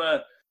 If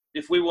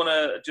we want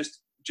to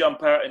just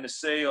jump out in the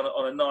sea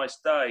on a nice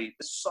day,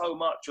 there's so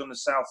much on the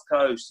south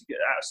coast. You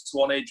get out of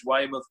Swanage,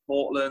 Weymouth,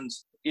 Portland.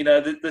 You know,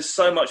 there's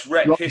so much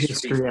wreck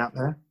history out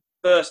there.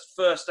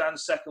 First and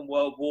Second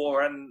World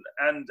War and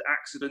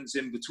accidents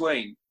in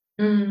between.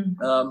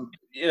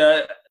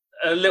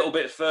 A little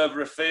bit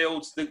further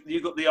afield,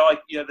 you've got the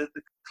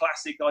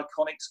classic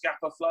iconic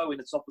Scapa Flow in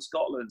the top of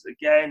Scotland.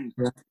 Again,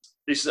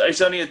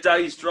 it's only a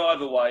day's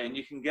drive away, and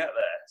you can get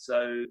there.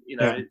 So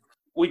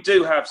we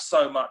do have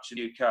so much in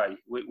the UK.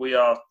 We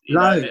are,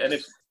 and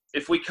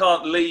if we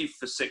can't leave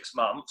for 6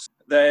 months,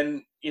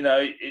 then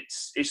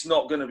it's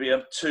not going to be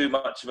too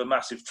much of a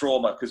massive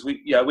trauma, because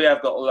we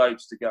have got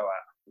loads to go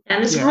at.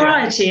 And there's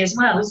variety as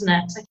well, isn't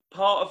it?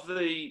 Part of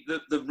the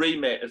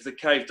remit of the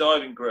cave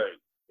diving group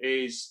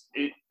is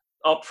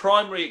our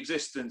primary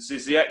existence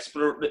is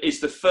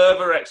the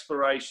further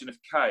exploration of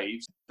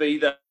caves, be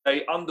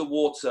they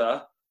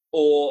underwater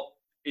or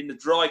in the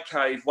dry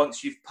cave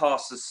once you've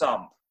passed the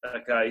sump.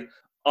 Okay.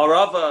 Our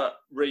other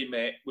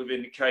remit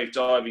within the cave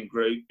diving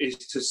group is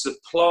to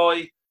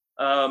supply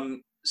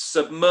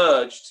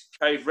submerged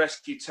cave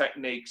rescue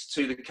techniques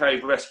to the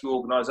cave rescue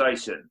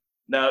organisation.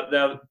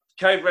 Now,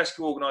 cave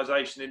rescue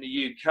organisation in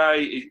the UK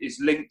is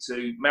linked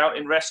to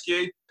mountain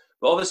rescue,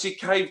 but obviously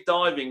cave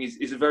diving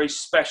is a very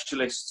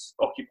specialist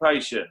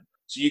occupation.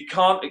 So you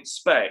can't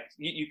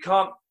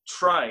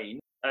train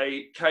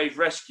a cave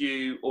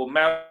rescue or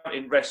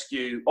mountain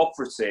rescue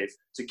operative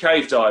to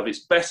cave dive,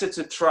 it's better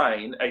to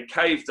train a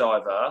cave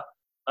diver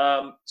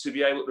to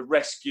be able to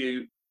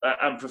rescue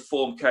and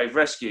perform cave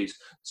rescues.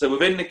 So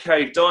within the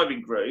cave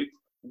diving group,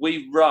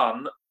 we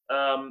run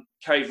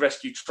cave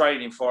rescue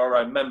training for our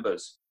own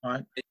members.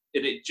 Right.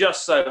 It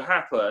just so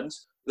happened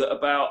that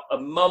about a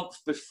month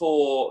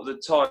before the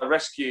Thai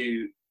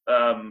rescue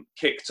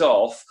kicked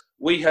off,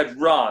 we had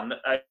run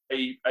a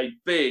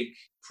big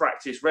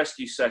practice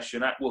rescue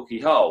session at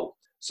Wookey Hole.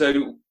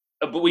 So,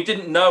 but we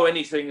didn't know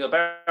anything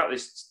about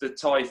the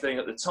Thai thing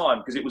at the time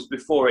because it was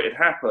before it had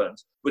happened.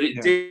 But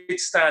it did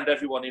stand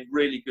everyone in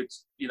really good,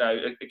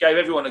 it gave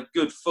everyone a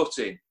good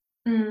footing.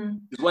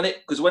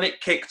 Because when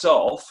it kicked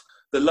off,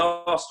 the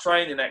last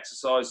training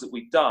exercise that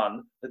we'd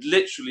done had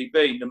literally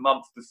been the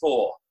month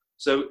before.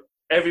 So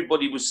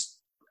everybody was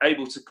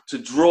able to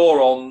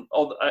draw on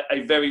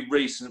a very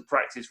recent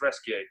practice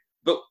rescue.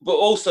 But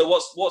also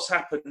what's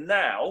happened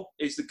now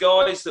is the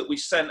guys that we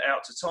sent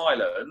out to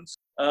Thailand,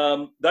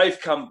 they've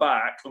come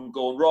back and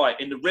gone, right,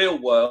 in the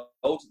real world,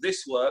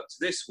 this worked,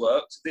 this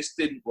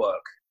didn't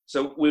work.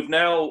 So we've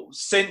now,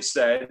 since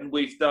then,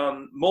 we've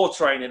done more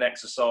training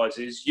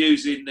exercises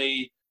using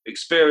the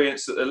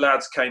experience that the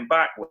lads came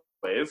back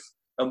with,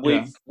 and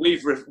we've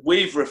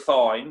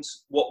refined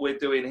what we're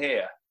doing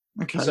here.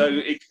 Okay. So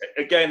it's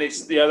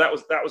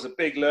that was a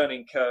big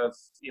learning curve.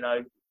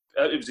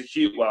 It was a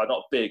huge, well,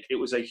 not big. It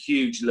was a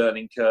huge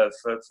learning curve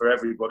for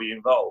everybody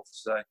involved.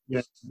 So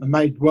yeah, and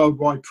made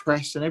worldwide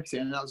press and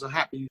everything, and that was a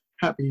happy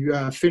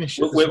finish.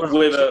 With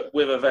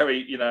a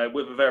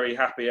very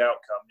happy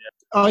outcome. Yeah.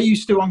 Are you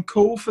still on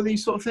call for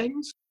these sort of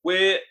things?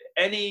 We're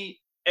any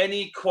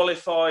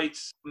qualified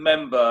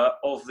member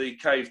of the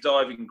cave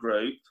diving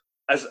group,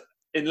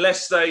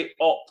 unless they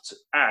opt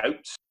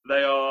out,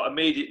 they are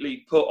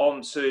immediately put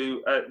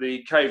onto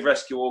the Cave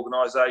Rescue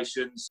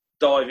Organisation's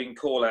diving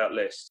call-out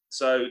list.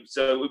 So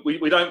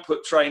we don't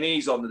put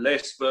trainees on the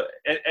list, but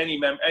any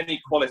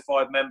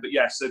qualified member,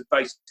 yes. So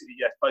basically,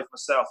 yes, both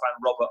myself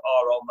and Robert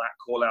are on that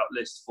call-out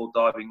list for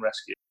diving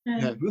rescue.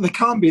 Yeah, well, there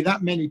can't be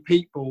that many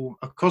people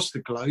across the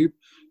globe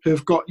who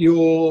have got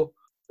your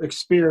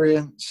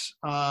experience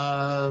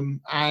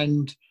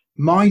and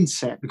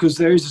mindset, because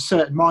there is a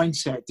certain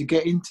mindset to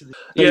get into this.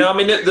 Yeah, I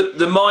mean,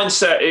 the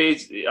mindset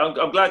is,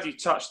 I'm glad you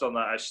touched on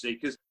that, actually,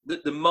 because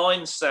the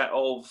mindset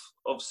of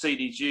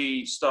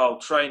CDG style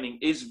training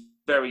is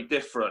very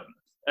different.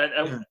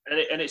 And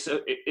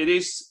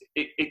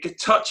it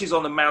touches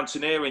on the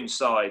mountaineering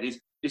side,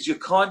 is you're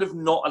kind of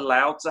not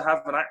allowed to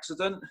have an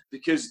accident,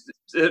 because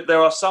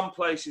there are some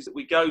places that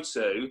we go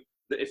to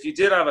that if you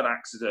did have an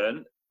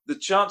accident, the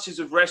chances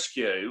of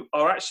rescue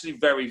are actually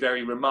very,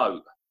 very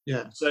remote.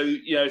 Yeah. So,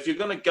 if you're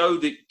going to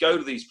go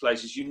to these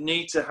places, you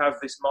need to have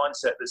this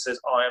mindset that says,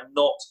 I'm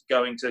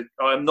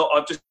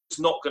just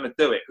not going to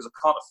do it because I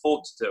can't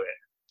afford to do it.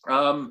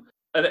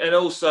 And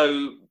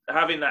also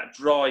having that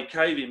dry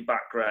caving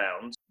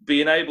background,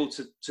 being able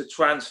to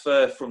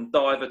transfer from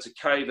diver to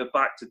caver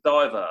back to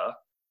diver,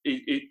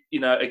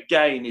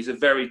 again, is a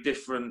very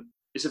different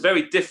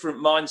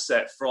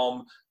mindset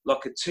from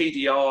like a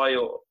TDI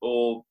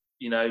or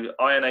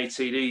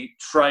INATD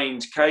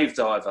trained cave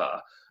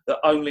diver that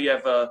only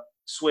ever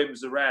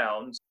swims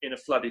around in a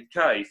flooded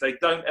cave. They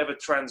don't ever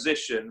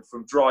transition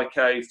from dry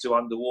cave to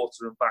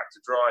underwater and back to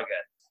dry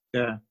again.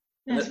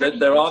 Yeah.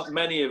 There aren't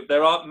many of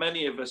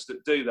us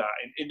that do that.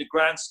 In the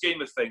grand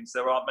scheme of things,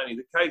 there aren't many.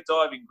 The cave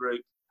diving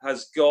group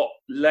has got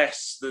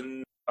less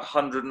than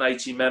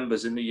 180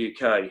 members in the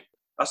UK.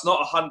 That's not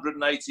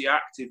 180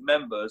 active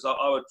members.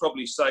 I would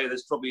probably say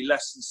there's probably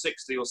less than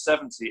 60 or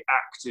 70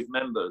 active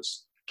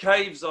members.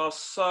 Caves are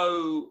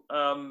so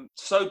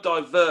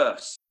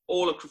diverse.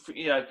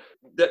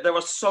 There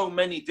are so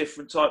many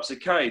different types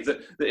of caves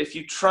that if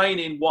you train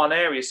in one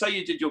area, say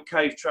you did your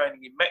cave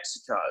training in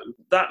Mexico,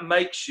 that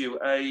makes you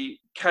a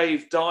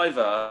cave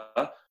diver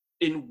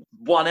in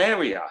one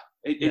area.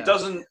 It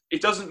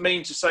doesn't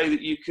mean to say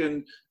that you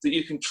can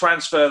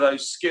transfer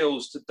those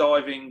skills to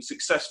diving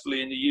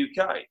successfully in the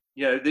UK.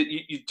 That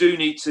you do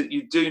need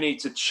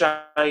to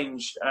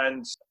change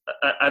and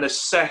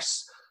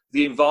assess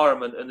the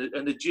environment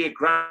and the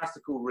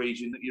geographical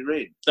region that you're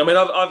in. I mean,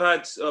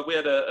 we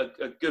had a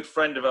good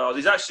friend of ours.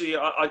 He's actually,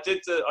 I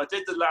did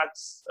the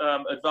lads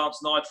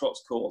advanced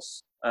nitrox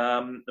course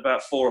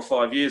about 4 or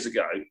 5 years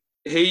ago.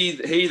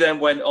 He then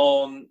went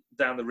on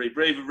down the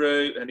rebreather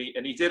route, and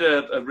he did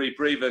a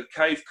rebreather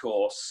cave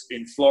course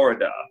in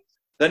Florida.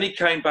 Then he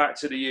came back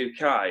to the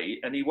UK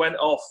and he went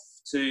off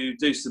to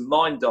do some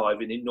mine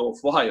diving in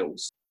North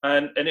Wales.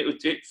 And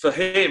for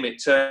him,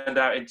 it turned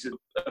out into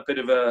a bit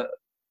of an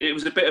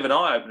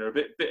eye-opener.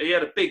 He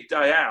had a big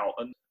day out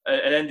and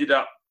ended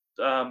up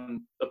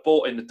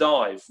aborting the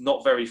dive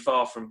not very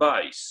far from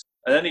base.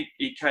 And then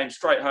he came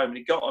straight home and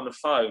he got on the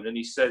phone and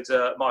he said,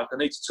 Mike, I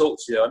need to talk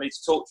to you. I need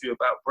to talk to you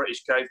about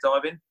British cave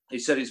diving. He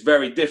said it's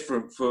very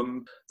different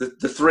from the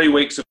 3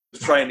 weeks of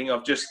training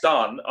I've just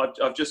done.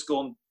 I've just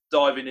gone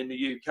diving in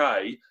the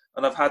UK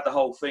and I've had the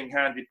whole thing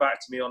handed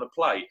back to me on a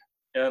plate.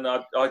 And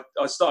I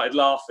started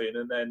laughing,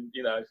 and then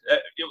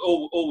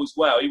all was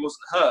well. He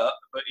wasn't hurt,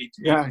 but it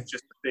was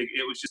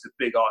just a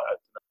big eye opener.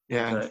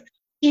 Yeah. So,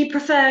 Do you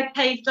prefer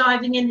cave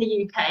diving in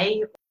the UK?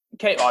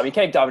 Cave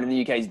diving in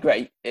the UK is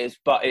great.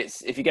 But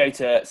if you go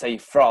to, say,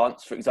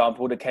 France, for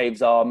example, the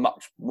caves are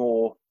much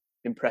more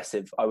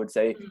impressive, I would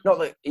say. Not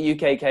that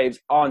UK caves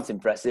aren't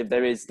impressive.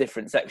 There is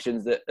different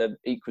sections that are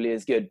equally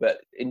as good, but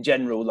in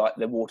general, like,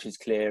 the water's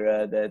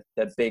clearer,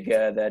 they're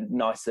bigger, they're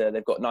nicer,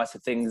 they've got nicer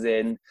things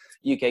in.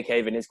 UK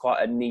caving is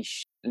quite a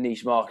niche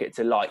market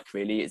to like,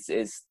 really.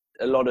 There's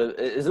a lot of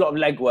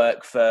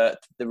legwork for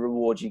the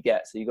rewards you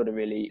get, so you've got to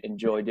really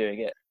enjoy doing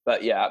it.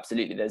 But yeah,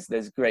 absolutely,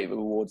 there's great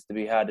rewards to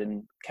be had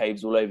in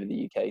caves all over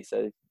the UK.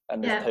 So,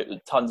 and there's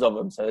tons of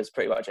them, so it's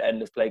pretty much an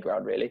endless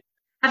playground, really.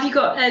 Have you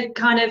got a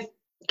kind of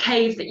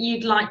cave that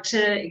you'd like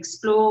to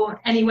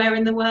explore anywhere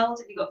in the world?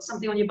 Have you got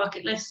something on your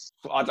bucket list?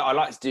 I'd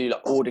like to do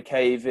like Order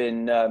Cave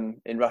in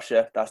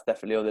Russia. That's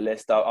definitely on the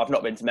list. I've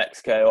not been to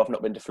Mexico. I've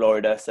not been to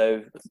Florida,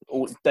 so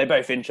they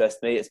both interest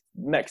me.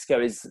 Mexico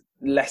is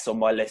less on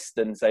my list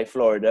than, say,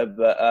 Florida,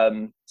 but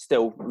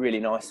still really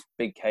nice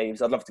big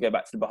caves. I'd love to go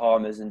back to the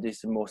Bahamas and do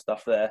some more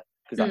stuff there,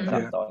 because that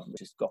dive was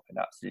just got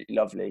absolutely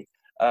lovely.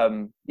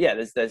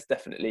 There's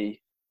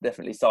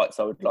definitely sites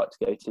I would like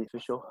to go to, for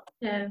sure.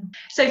 Yeah.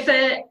 So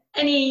for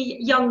any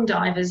young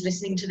divers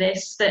listening to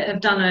this that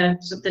have done a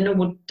sort of the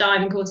normal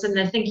diving course and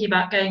they're thinking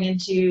about going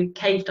into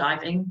cave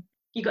diving,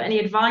 you got any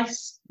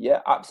advice?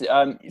 Yeah,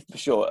 absolutely. For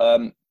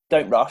sure.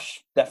 Don't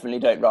rush. Definitely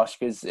don't rush,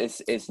 because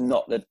it's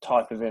not the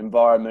type of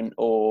environment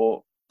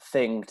or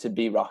thing to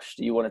be rushed.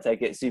 You want to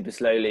take it super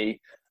slowly.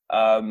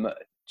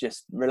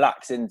 Just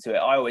relax into it.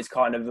 I always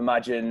kind of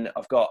imagine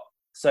I've got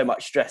so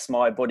much stress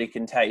my body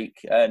can take,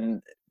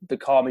 and the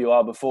calmer you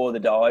are before the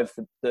dive,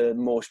 the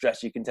more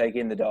stress you can take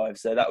in the dive.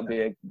 So that would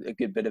be a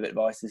good bit of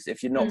advice, is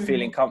if you're not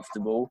feeling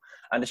comfortable,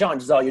 and the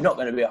chances are you're not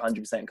going to be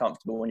 100%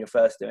 comfortable when you're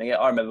first doing it.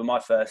 I remember my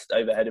first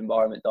overhead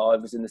environment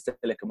dive was in the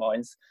silica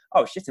mines. I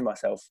was shitting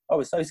myself. I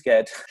was so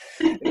scared.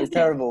 It was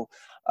terrible.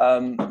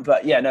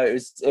 But yeah, no,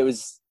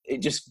 it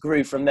just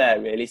grew from there,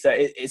 really. So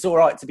it's all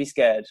right to be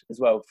scared as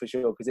well, for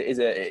sure, because it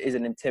is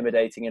an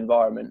intimidating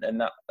environment,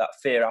 and that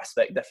fear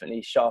aspect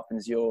definitely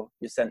sharpens your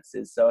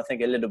senses. So I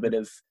think a little bit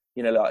of,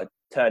 like a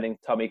turning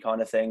tummy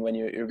kind of thing when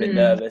you're a bit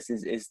nervous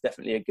is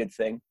definitely a good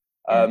thing.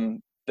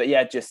 But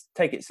yeah, just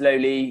take it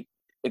slowly,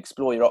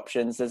 explore your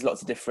options. There's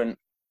lots of different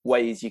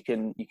ways you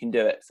can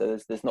do it. So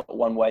there's not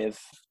one way of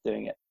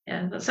doing it.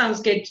 Yeah, that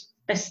sounds good.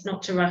 Best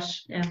not to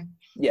rush.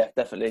 Yeah,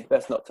 definitely.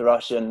 Best not to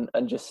rush and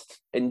just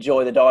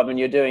enjoy the diving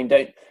you're doing.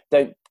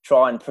 Don't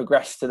try and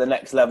progress to the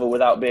next level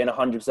without being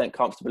 100%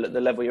 comfortable at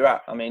the level you're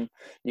at. I mean,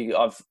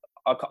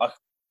 I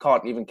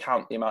can't even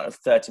count the amount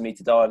of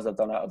 30-meter dives I've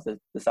done out of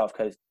the South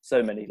Coast.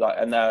 So many,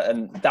 and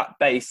that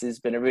base has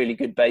been a really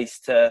good base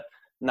to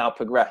now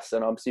progress,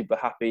 and I'm super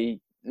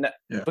happy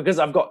because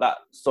I've got that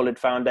solid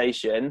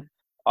foundation.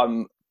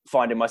 I'm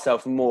finding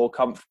myself more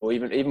comfortable,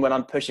 even when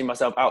I'm pushing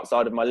myself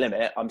outside of my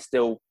limit. I'm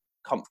still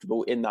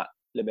comfortable in that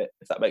limit,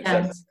 if that makes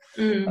sense.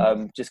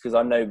 Just because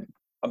I know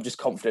I'm just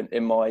confident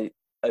in my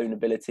own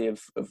ability of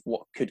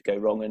what could go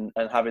wrong, and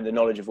having the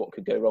knowledge of what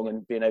could go wrong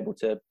and being able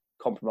to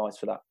compromise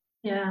for that.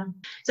 Yeah.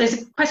 So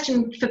it's a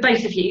question for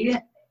both of you.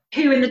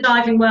 Who in the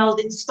diving world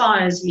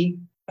inspires you?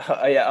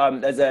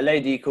 There's a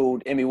lady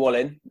called Imi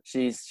Wallin.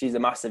 She's a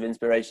massive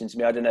inspiration to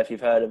me. I don't know if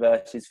you've heard of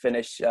her. She's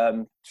Finnish,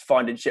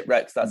 finding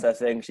shipwrecks. That's her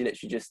thing. She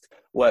literally just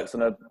works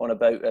on a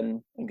boat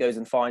and goes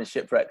and finds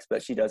shipwrecks.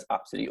 But she does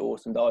absolutely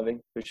awesome diving,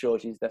 for sure.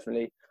 She's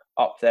definitely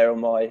up there on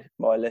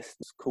my list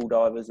of cool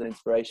divers and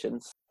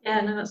inspirations.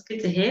 Yeah, no, that's good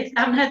to hear. I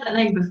haven't heard that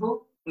name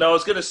before. No, I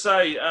was going to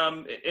say,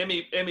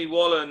 Imi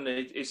Wallin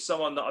is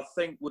someone that I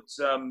think would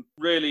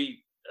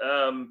really.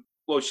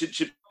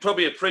 Should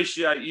probably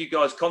appreciate you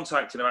guys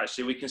contacting her.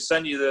 Actually, we can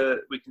send you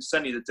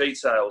the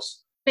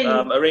details.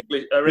 Her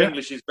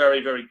English is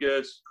very, very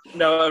good.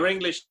 No, her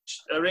English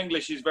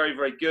is very,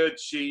 very good.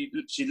 She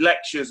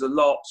lectures a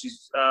lot.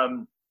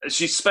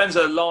 She spends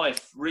her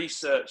life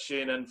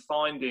researching and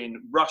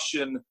finding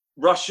Russian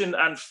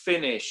and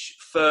Finnish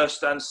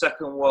First and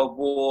Second World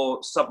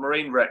War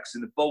submarine wrecks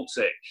in the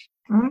Baltic.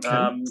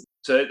 Okay.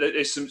 So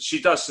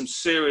she does some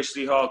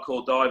seriously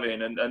hardcore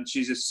diving, and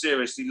she's a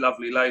seriously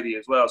lovely lady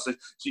as well. So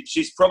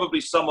she's probably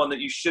someone that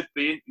you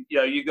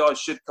guys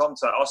should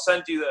contact. I'll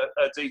send you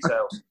her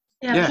details.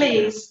 Yeah,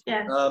 please.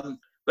 Yeah.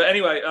 But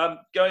anyway,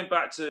 going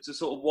back to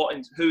sort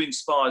of who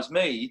inspires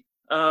me.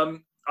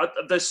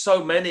 There's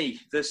so many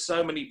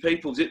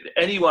people.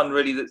 Anyone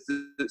really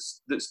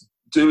that's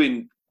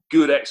doing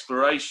good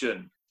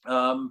exploration.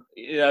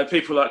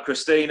 People like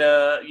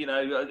Christina,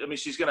 I mean,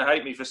 she's going to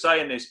hate me for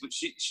saying this, but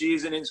she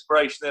is an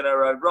inspiration in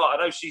her own right.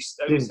 I know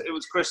it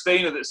was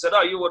Christina that said,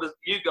 you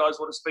guys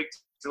want to speak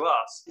to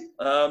us.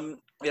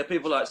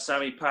 People like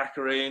Sammy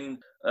Packerin,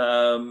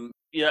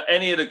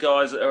 any of the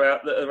guys that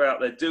are out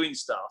there doing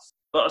stuff.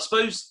 But I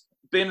suppose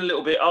being a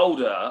little bit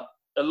older,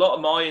 a lot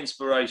of my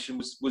inspiration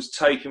was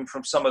taken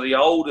from some of the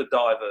older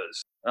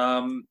divers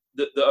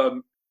that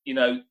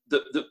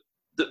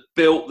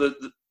built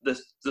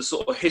the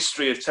sort of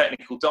history of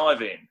technical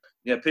diving.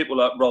 people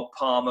like Rob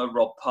Palmer,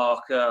 Rob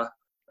Parker.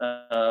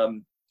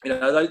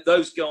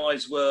 Those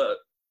guys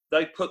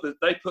they put the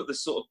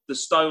sort of the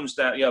stones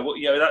down.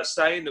 That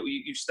saying that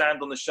you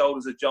stand on the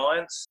shoulders of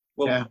giants.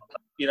 Well,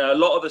 a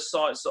lot of the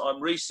sites that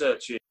I'm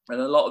researching and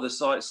a lot of the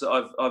sites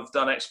that I've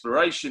done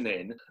exploration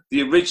in,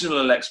 the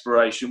original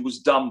exploration was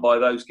done by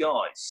those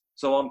guys.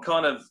 So I'm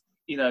kind of,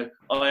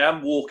 I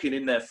am walking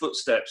in their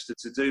footsteps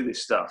to do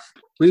this stuff.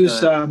 We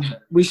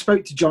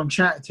spoke to John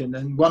Chatterton,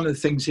 and one of the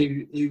things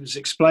he was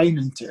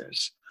explaining to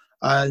us,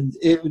 and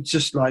it was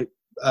just like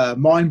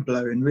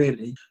mind-blowing,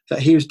 really, that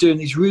he was doing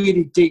these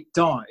really deep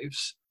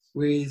dives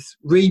with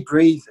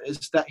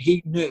rebreathers that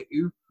he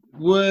knew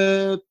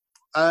were,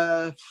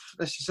 let's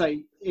just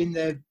say,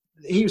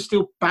 he was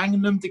still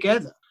banging them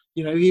together.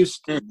 He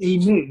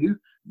knew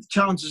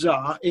chances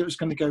are it was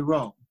going to go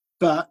wrong,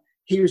 but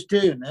he was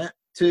doing it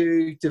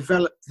to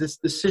develop the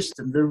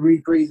system, the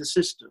rebreather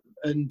system.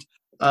 And,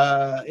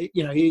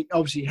 he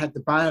obviously had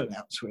the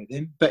bailouts with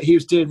him, but he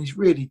was doing these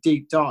really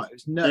deep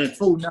dives,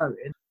 full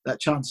knowing that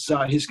chances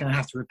are he's going to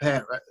have to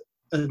repair it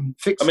and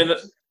fix it.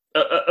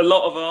 A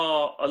lot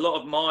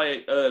of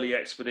my early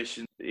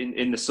expeditions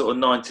in the sort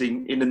of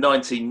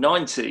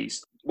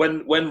 1990s,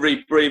 when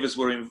rebreathers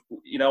were in,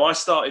 I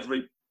started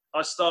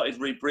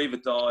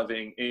rebreather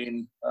diving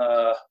in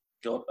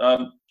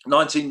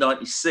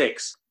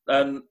 1996,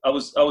 and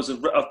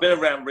I've been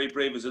around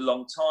rebreathers a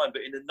long time,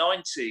 but in the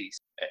 90s,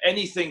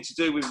 anything to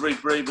do with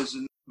rebreathers,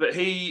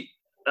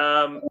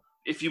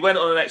 if you went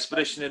on an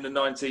expedition in the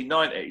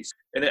 1990s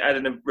and it had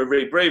a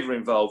rebreather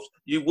involved,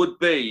 you would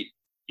be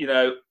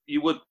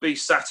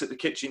sat at the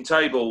kitchen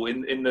table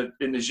in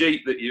the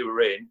jeep that you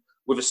were in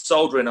with a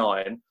soldering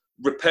iron,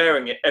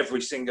 repairing it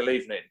every single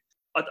evening.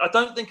 I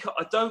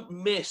don't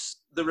miss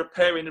the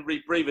repairing the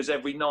rebreathers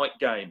every night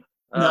game.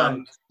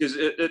 Because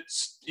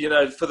it's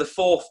for the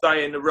fourth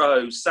day in a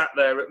row, sat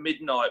there at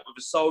midnight with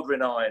a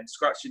soldering iron,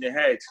 scratching your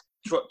head,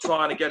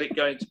 trying to get it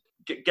going,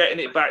 getting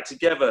it back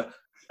together,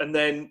 and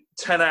then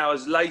 10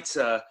 hours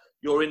later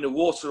you're in the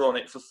water on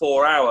it for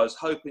 4 hours,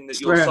 hoping that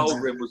your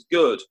soldering was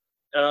good.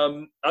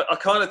 I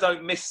kind of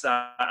don't miss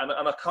that, and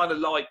I kind of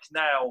like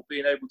now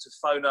being able to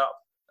phone up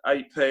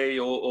AP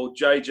or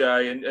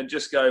JJ and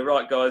just go,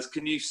 right guys,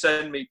 can you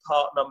send me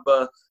part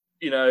number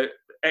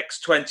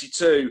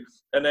X22,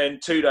 and then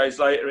 2 days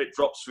later it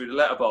drops through the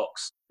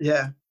letterbox.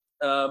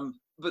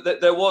 But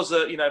there was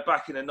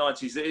back in the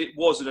 90s, it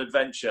was an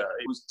adventure.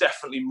 It was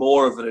definitely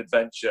more of an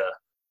adventure,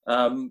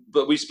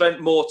 but we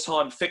spent more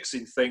time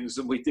fixing things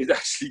than we did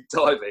actually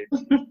diving.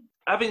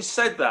 Having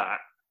said that,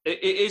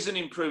 it is an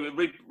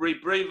improvement.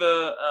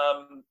 Rebreather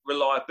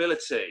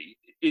reliability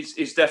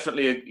is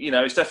definitely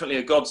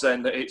a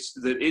godsend that it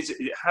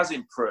has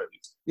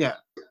improved. Yeah.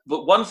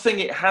 But one thing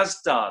it has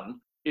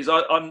done is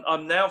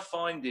I'm now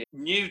finding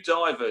new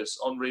divers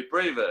on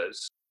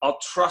rebreathers are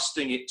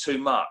trusting it too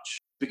much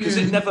because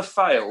it never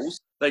fails.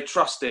 They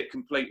trust it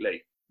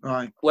completely.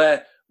 Right.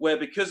 Where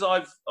because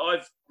I've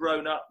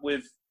grown up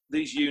with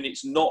these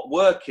units not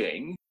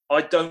working,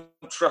 I don't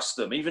trust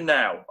them. Even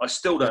now, I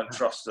still don't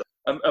trust them.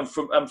 And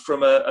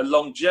from a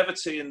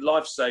longevity and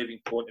life-saving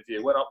point of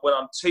view, when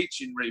I'm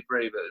teaching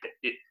rebreathers,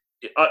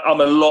 I'm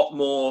a lot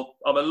more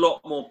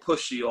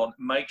pushy on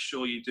make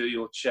sure you do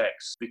your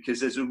checks, because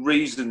there's a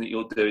reason that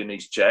you're doing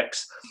these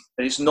checks,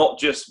 and it's not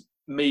just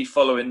me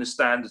following the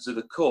standards of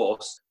the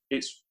course.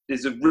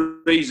 There's a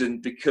reason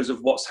because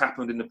of what's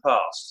happened in the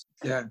past.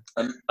 Yeah,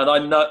 and I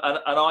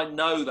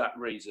know that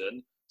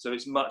reason, so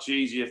it's much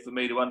easier for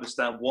me to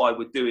understand why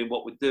we're doing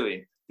what we're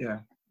doing. Yeah.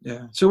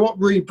 So what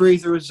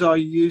rebreathers are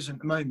you using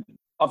at the moment?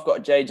 I've got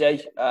a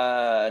JJ,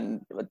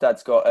 and my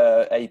dad's got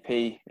a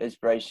AP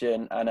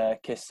Inspiration and a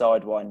KISS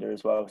Sidewinder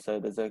as well. So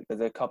there's a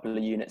couple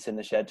of units in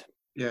the shed.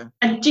 Yeah.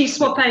 And do you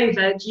swap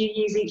over? Do you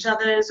use each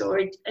other's, or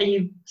are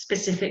you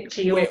specific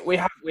to your? We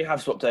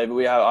have swapped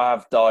over. I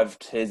have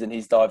dived his and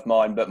he's dived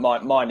mine, but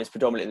mine is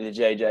predominantly the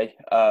JJ,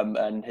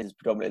 and his is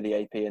predominantly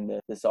the AP and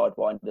the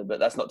Sidewinder. But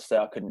that's not to say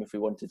I couldn't if we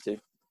wanted to.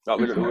 Like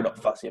we're not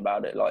fussy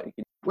about it. Like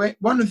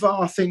one of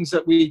our things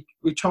that we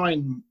try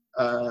and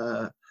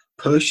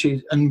push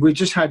is, and we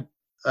just had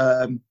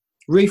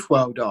Reef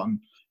World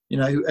on,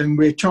 and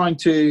we're trying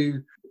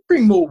to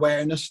bring more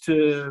awareness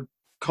to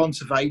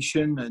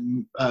conservation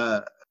and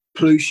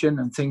pollution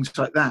and things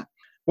like that.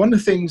 One of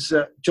the things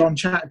that John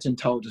Chatterton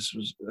told us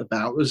was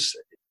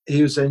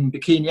he was in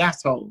Bikini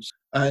Atolls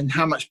and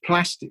how much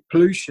plastic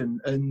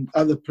pollution and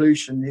other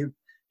pollution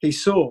he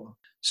saw.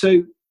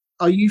 So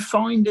are you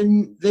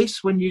finding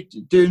this when you're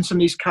doing some of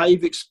these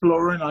cave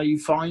exploring? Are you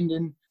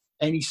finding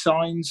any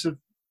signs of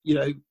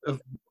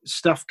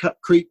stuff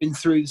creeping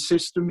through the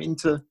system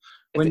into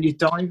when you're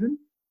diving?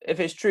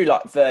 If it's true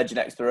like virgin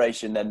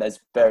exploration, then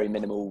there's very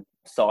minimal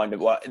sign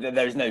of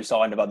there is no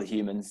sign of other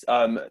humans.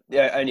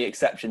 The only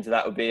exception to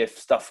that would be if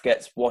stuff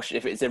gets washed,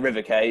 if it's a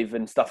river cave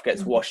and stuff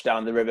gets washed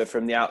down the river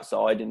from the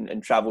outside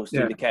and travels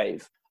through the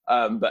cave.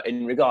 But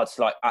in regards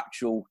to like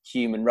actual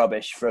human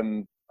rubbish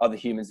from other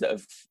humans that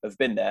have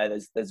been there,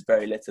 there's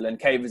very little. And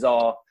cavers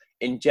are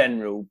in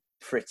general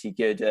pretty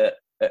good at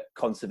at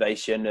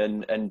conservation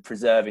and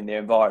preserving the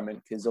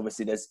environment, because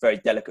obviously there's very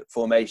delicate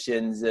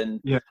formations and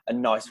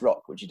nice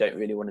rock which you don't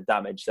really want to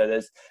damage. So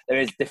there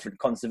is different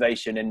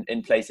conservation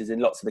in places in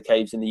lots of the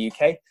caves in the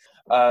UK.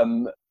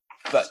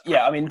 But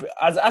yeah, I mean,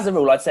 as a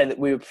rule, I'd say that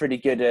we were pretty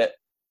good at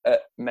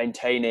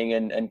maintaining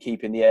and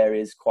keeping the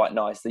areas quite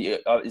nice.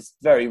 It's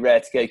very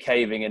rare to go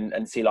caving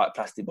and see like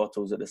plastic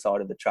bottles at the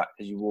side of the track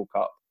as you walk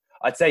up.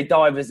 I'd say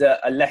divers are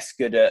less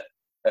good at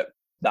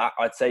that.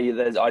 I'd say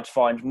I'd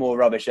find more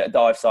rubbish at a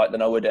dive site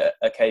than I would at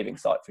a caving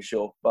site for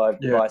sure, by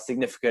a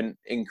significant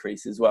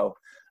increase as well.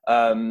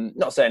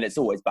 Not saying it's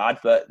always bad,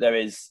 but there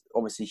is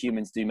obviously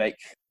humans do make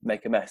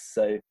a mess.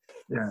 So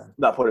from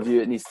that point of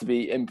view, it needs to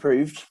be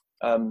improved.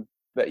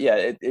 But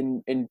yeah,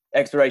 in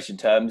exploration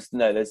terms,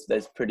 no,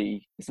 there's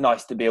pretty. It's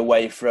nice to be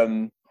away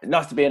from.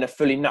 Nice to be in a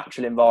fully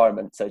natural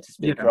environment, so to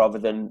speak, rather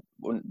than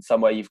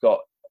somewhere you've got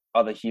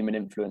other human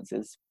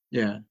influences.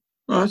 Yeah,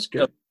 well, that's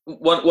good.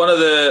 One of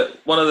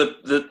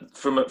the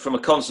from a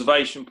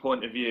conservation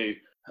point of view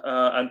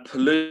and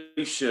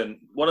pollution,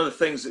 one of the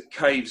things that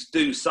caves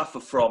do suffer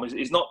from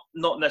is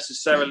not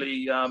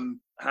necessarily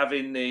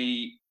having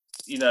the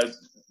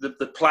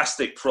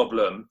plastic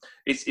problem.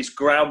 It's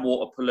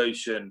groundwater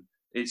pollution.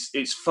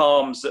 It's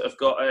farms that have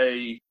got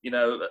a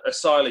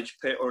silage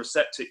pit or a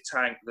septic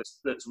tank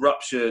that's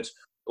ruptured.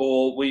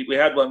 Or we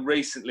had one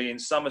recently in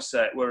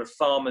Somerset where a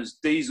farmer's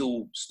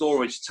diesel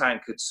storage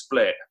tank had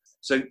split.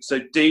 So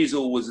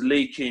diesel was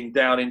leaking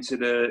down into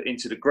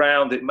the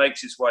ground. It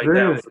makes its way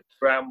down through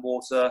the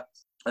groundwater,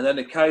 and then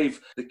the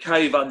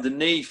cave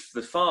underneath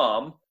the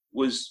farm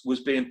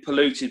was being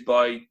polluted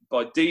by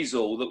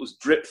diesel that was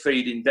drip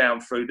feeding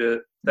down through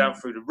the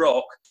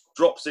rock,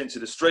 drops into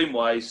the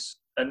streamways,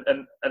 and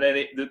then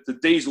the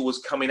diesel was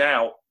coming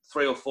out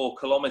 3 or 4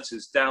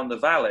 kilometres down the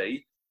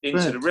valley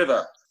into the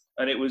river,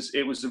 and it was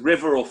the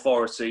river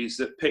authorities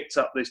that picked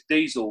up this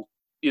diesel.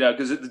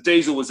 Because the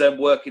diesel was then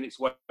working its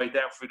way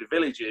down through the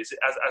villages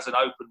as an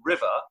open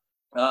river,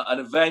 and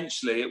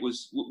eventually it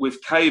was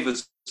with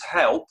cavers'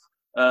 help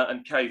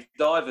and cave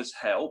divers'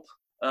 help,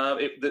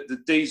 the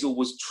diesel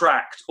was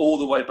tracked all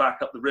the way back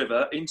up the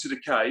river into the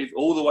cave,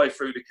 all the way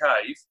through the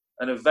cave,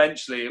 and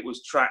eventually it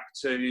was tracked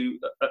to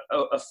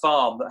a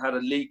farm that had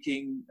a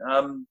leaking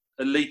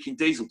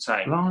diesel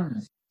tank.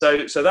 Blimey.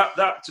 So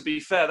that to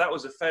be fair, that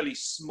was a fairly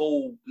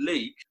small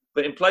leak.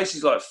 But in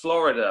places like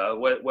Florida,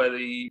 where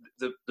the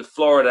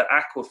Florida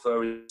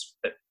aquifer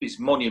is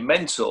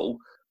monumental,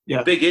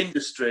 big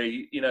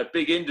industry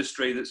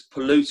that's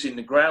polluting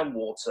the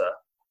groundwater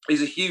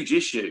is a huge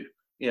issue.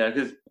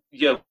 Because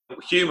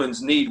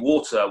humans need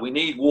water. We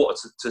need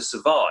water to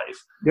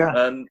survive.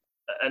 Yeah.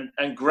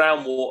 And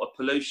groundwater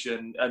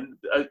pollution. And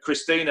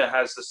Christina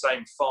has the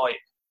same fight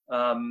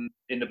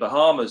in the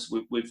Bahamas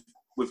with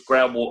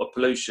groundwater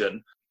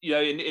pollution.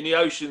 In the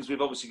oceans,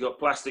 we've obviously got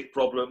plastic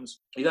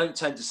problems. You don't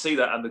tend to see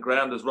that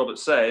underground, as Robert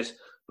said,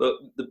 but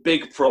the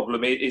big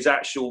problem is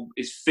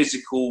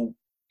physical,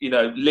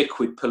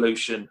 liquid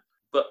pollution.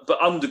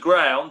 But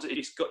underground,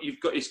 it's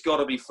got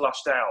to be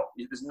flushed out.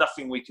 There's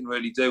nothing we can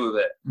really do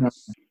with it.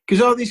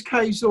 Because are these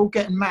caves all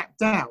getting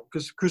mapped out?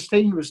 Because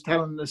Christine was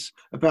telling us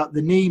about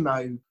the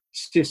Nemo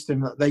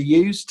system that they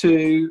use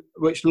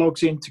which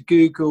logs into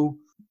Google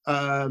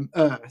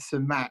Earth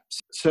and maps.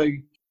 So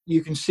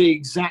you can see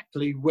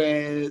exactly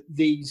where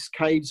these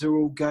caves are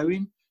all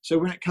going. So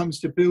when it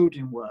comes to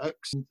building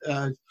works,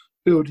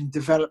 building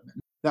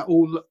development,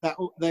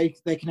 they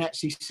can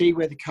actually see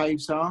where the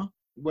caves are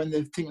when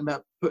they're thinking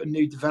about putting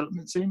new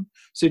developments in.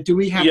 So do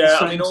we have the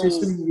same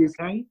system in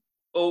the UK?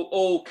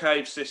 All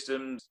cave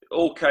systems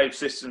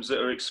that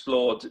are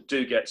explored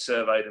do get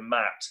surveyed and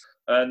mapped.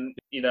 And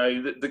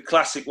the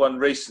classic one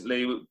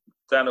recently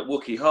down at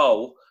Wookey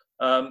Hole,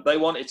 they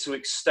wanted to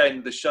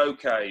extend the show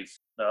cave.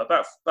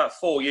 About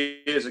 4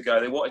 years ago,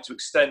 they wanted to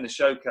extend the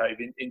show cave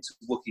into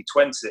Wookey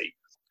 20.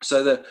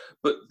 So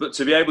but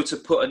to be able to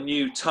put a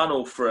new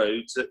tunnel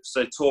through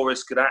so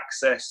tourists could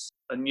access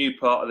a new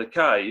part of the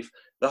cave,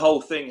 the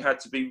whole thing had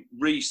to be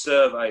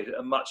resurveyed at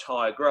a much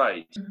higher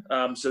grade.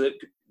 So that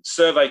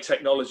survey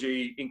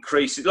technology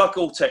increases, like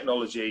all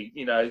technology,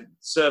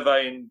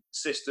 surveying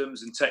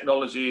systems and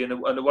technology and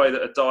the way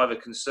that a diver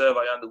can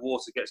survey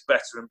underwater gets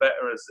better and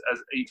better as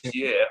each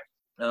year.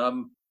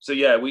 So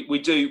yeah, we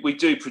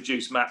do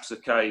produce maps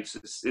of caves.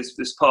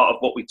 It's part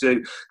of what we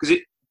do, because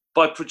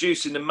by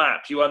producing the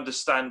map, you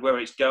understand where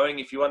it's going.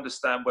 If you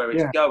understand where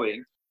it's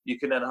going, you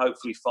can then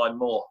hopefully find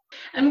more.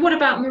 And what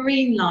about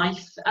marine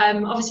life?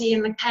 Obviously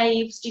in the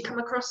caves, do you come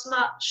across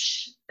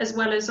much, as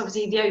well as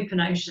obviously the open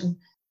ocean?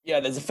 Yeah,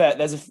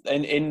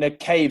 in the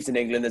caves in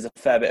England, there's a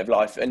fair bit of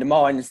life. In the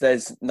mines,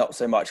 there's not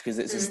so much, because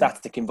it's a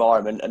static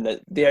environment,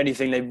 and the only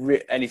thing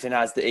anything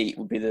has to eat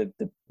would be the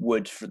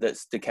wood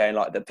that's decaying,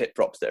 like the pit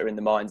props that are in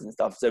the mines and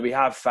stuff. So we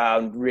have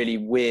found really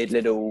weird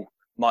little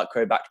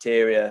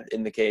microbacteria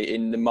in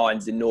the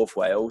mines in North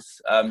Wales,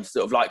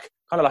 sort of like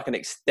an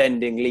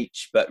extending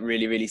leech, but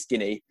really, really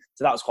skinny.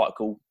 So that was quite a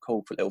cool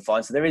little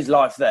find. So there is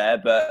life there,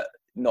 but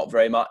not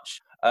very much.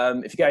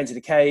 If you go into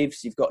the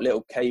caves, you've got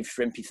little cave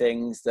shrimpy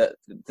things that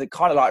they're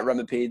kind of like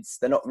remipeds.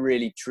 They're not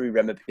really true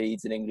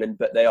remipeds in England,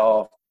 but they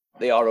are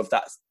of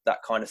that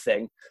kind of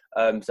thing.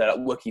 So like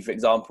Wookie, for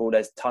example,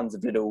 there's tons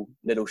of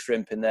little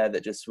shrimp in there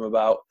that just swim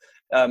about.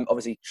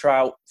 Obviously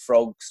trout,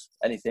 frogs,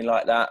 anything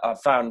like that. I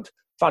found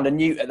a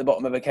newt at the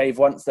bottom of a cave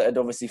once that had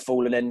obviously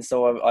fallen in,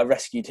 so I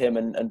rescued him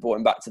and brought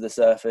him back to the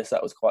surface.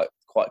 That was quite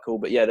cool.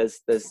 But yeah,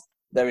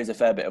 there is a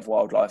fair bit of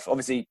wildlife.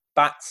 Obviously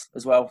bats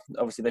as well.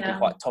 Obviously they've been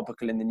quite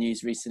topical in the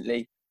news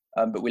recently,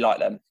 but we like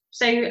them.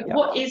 So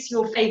what is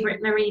your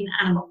favourite marine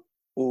animal?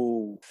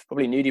 Oh,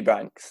 probably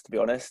nudibranchs, to be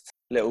honest.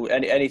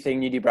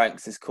 Anything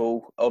nudibranchs is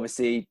cool.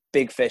 Obviously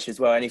big fish as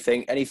well.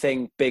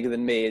 Anything bigger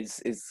than me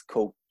is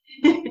cool.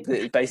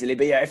 Basically,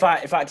 but yeah, if I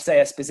had to say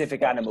a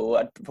specific animal,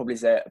 I'd probably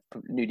say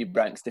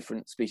nudibranchs,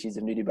 different species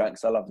of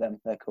nudibranchs. I love them,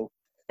 they're cool.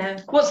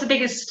 What's the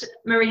biggest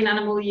marine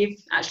animal you've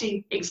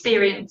actually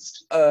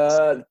experienced?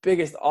 The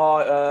biggest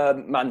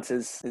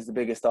mantas is the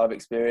biggest I've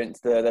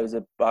experienced.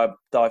 I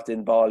dived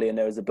in Bali and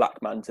there was a black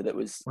manta that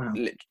was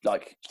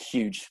like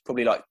huge,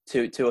 probably like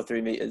 2 or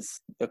 3 meters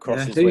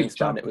across his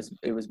wingspan.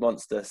 It was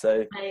monster.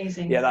 So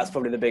amazing. Yeah, that's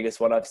probably the biggest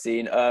one I've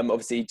seen.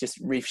 Obviously just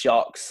reef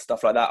sharks,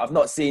 stuff like that. I've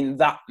not seen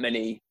that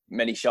many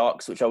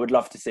sharks, which I would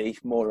love to see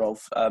more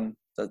of.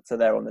 So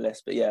they're on the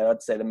list, but yeah,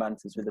 I'd say the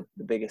mantas were the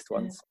biggest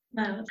ones.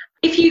 No.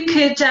 If you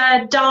could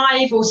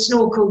dive or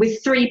snorkel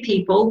with 3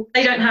 people,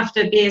 they don't have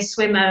to be a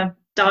swimmer,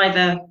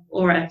 diver,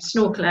 or a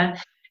snorkeler.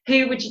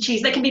 Who would you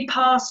choose? They can be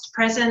past,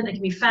 present, they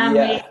can be family,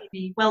 they can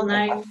be well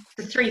known.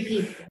 For 3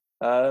 people.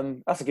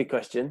 That's a good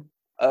question.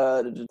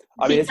 I mean,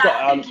 it's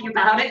got thinking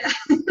about it.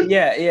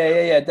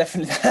 yeah,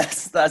 definitely.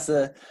 That's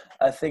a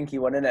thinky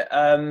one, isn't it?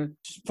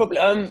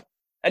 Probably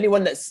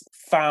anyone that's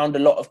found a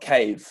lot of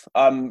cave,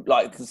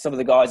 like some of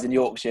the guys in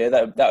Yorkshire,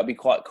 that would be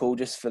quite cool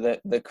just for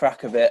the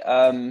crack of it.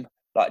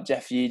 Like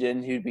Jeff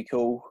Uden, who'd be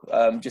cool,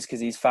 just because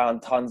he's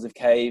found tons of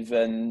cave,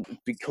 and it'd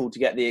be cool to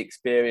get the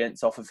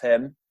experience off of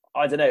him.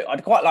 I don't know.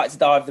 I'd quite like to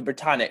dive the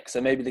Britannic,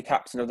 so maybe the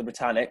captain of the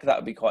Britannic. That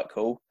would be quite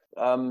cool.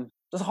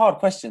 That's a hard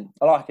question.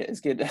 I like it.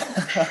 It's good.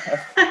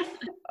 That's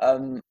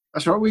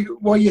right.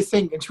 What are you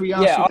thinking? Should we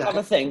ask Yeah, your I'll dad? have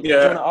a think. Yeah. Do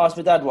you want to ask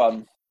my dad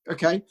one?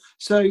 Okay,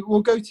 so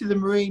we'll go to the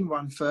marine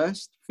one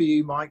first for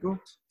you, Michael.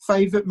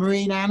 Favourite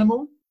marine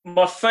animal?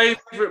 My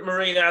favourite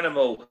marine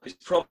animal is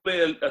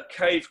probably a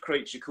cave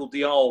creature called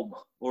the olm,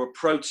 or a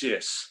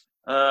proteus.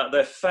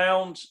 They're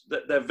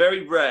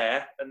very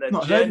rare, and they're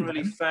Not heard of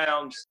generally them.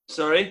 found.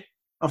 Sorry?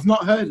 I've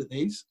not heard of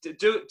these.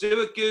 Do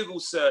a Google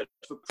search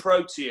for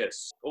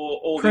proteus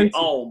or Proteus. the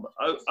olm.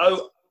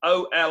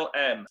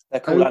 OLM. They're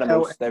cool Oh,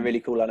 animals. oh, They're really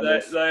cool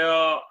animals.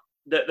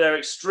 They're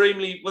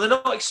extremely, well,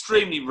 they're not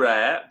extremely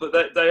rare, but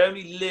they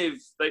only live,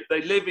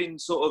 they live in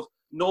sort of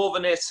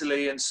northern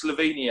Italy and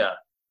Slovenia,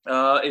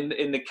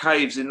 in the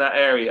caves in that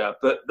area.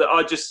 But they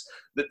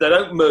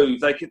don't move.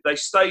 They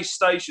stay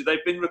stationed.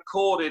 They've been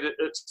recorded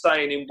at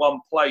staying in one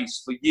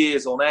place for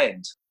years on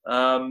end.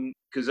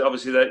 Because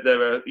obviously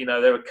they're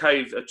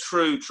a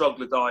true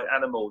troglodyte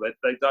animal.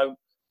 They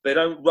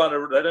don't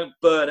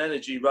burn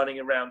energy running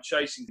around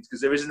chasing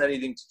because there isn't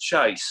anything to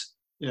chase.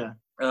 Yeah.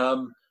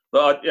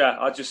 But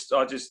I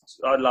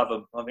love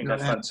them. I think they're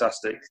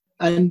fantastic.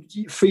 And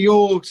for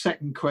your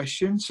second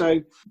question, so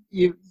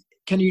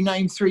can you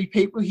name 3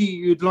 people who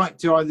you'd like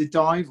to either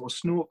dive or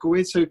snorkel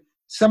with? So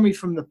somebody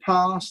from the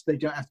past, they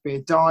don't have to be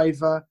a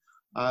diver.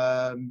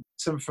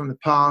 Someone from the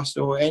past,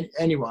 or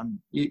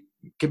anyone. It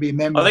can be a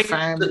member of the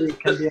family. It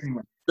can be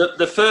anyone.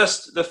 The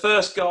first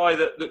guy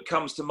that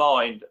comes to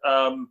mind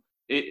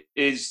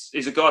is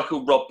a guy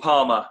called Rob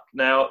Palmer.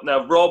 Now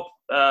Rob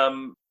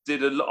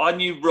I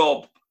knew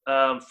Rob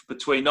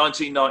between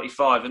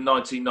 1995 and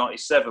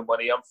 1997 when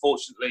he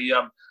unfortunately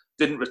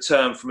didn't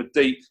return from a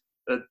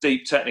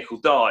deep technical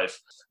dive.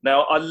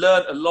 Now I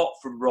learned a lot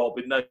from Rob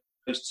in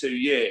those 2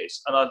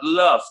 years, and I'd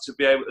love to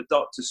be able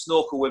to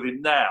snorkel with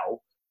him now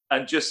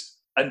and just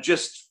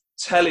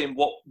tell him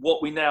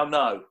what we now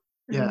know.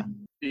 Yeah.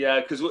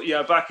 Yeah, because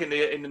back in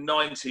the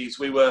 90s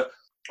we were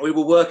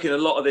working a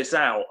lot of this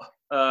out,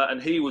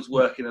 and he was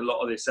working a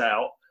lot of this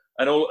out,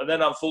 and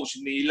then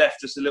unfortunately he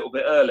left us a little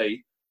bit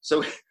early.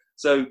 So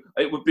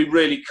it would be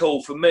really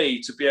cool for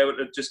me to be able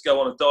to just go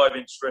on a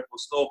diving trip or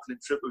snorkeling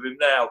trip with him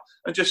now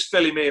and just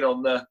fill him in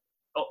on the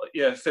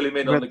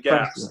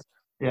gaps.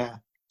 Yeah.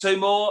 2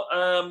 more.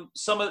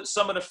 Some of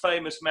the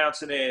famous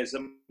mountaineers. I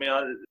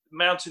mean,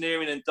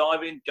 mountaineering and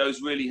diving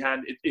goes really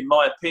hand. In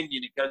my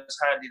opinion, it goes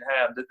hand in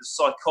hand. The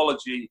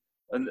psychology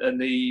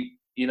and the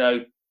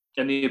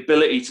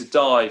ability to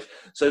dive.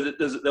 So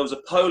there was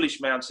a Polish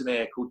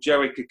mountaineer called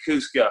Jerry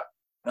Kukuska.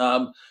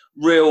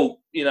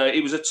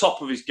 He was at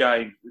top of his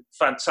game.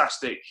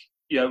 Fantastic.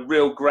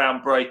 Real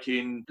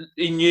groundbreaking.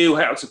 He knew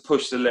how to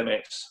push the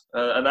limits,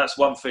 and that's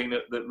one thing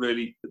that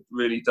really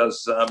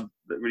does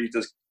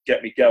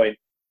get me going.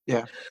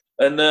 Yeah.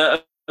 And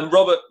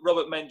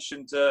Robert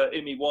mentioned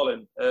Imi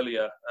Wallen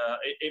earlier.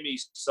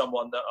 Imi's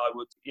someone that I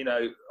would,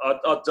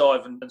 I'd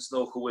dive and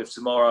snorkel with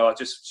tomorrow.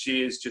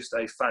 She is just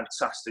a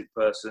fantastic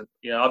person.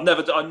 I've known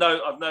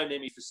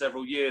Imi for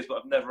several years, but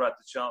I've never had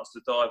the chance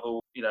to dive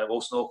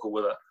or snorkel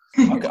with her.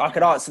 I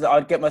could answer that.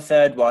 I'd get my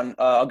third one.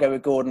 I'll go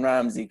with Gordon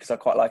Ramsay because I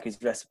quite like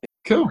his recipe.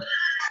 Cool.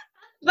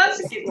 That's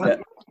a good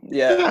one.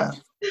 Yeah.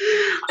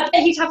 I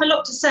bet he'd have a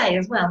lot to say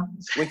as well.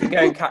 We could go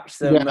and catch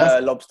some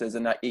lobsters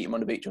and eat them on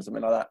the beach or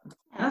something like that. Yeah,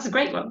 that's a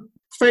great one.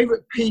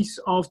 Favourite piece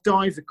of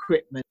dive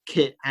equipment,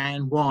 kit,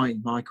 and why,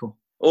 Michael?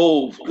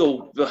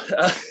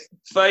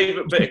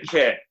 Favourite bit of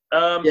kit.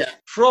 Yeah.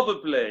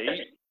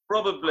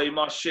 Probably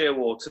my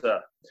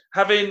shearwater.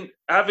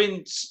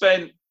 Having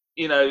spent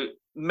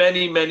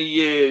many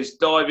years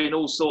diving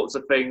all sorts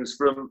of things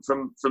from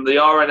the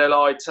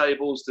RNLI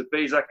tables to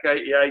BZAC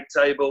 88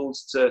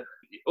 tables to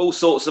all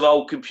sorts of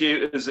old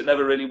computers that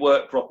never really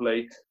work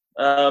properly,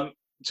 to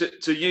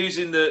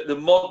using the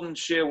modern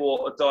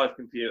shearwater dive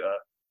computer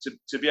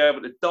to be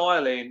able to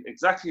dial in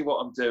exactly what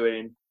I'm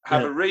doing,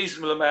 have a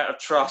reasonable amount of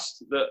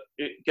trust that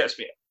it gets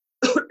me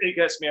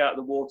out of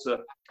the water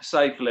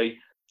safely,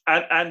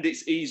 and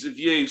its ease of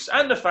use,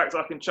 and the fact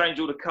I can change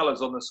all the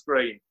colours on the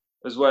screen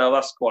as well.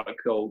 That's quite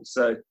cool.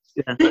 So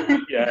I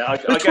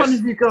Which guess one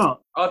have you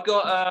got? I've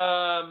got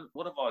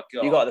what have I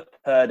got? You got the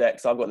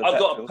Perdex. I've got the. I've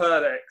got a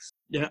Perdex.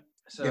 Yeah.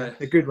 So, Yeah,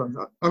 a good one.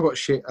 I've got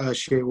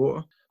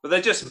shearwater. but they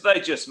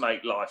just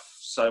make life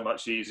so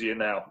much easier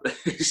now.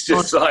 It's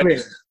just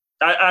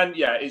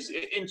it's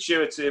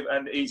intuitive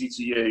and easy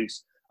to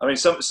use. I mean,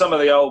 some of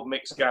the old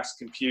mixed gas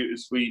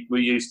computers we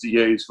used to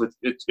use,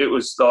 it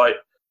was like,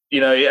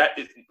 your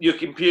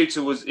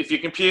computer was, if your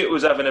computer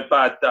was having a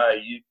bad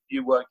day,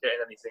 you weren't getting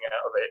anything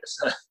out of it.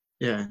 So.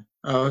 Yeah.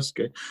 Oh, that's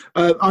good.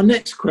 Our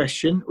next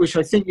question, which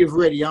I think you've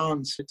already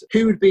answered,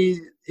 who do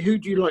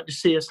you like to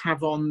see us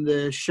have on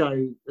the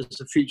show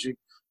as a future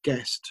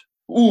guest?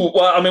 Ooh,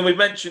 well, I mean, we've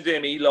mentioned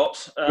Imi a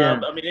lot. Yeah.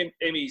 I mean,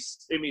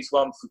 Imi's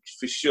one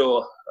for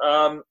sure.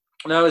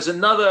 Now, there's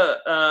another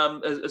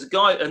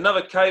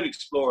another cave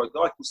explorer, a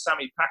guy called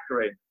Sammy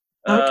Packerin.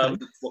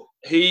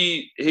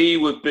 He's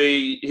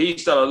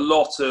done a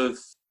lot of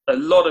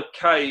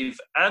cave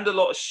and a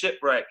lot of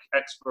shipwreck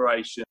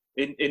exploration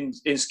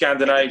in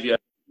Scandinavia,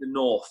 the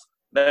north.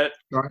 Now,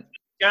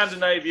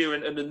 Scandinavia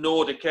and the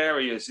Nordic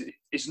areas,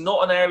 it's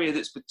not an area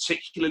that's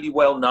particularly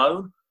well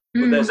known,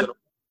 but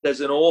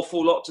there's an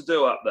awful lot to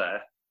do up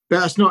there.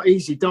 But it's not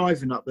easy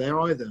diving up there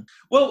either.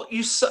 Well,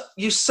 you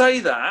say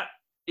that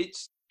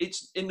it's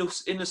in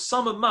the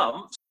summer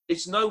months.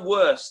 It's no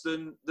worse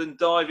than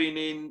diving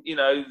in,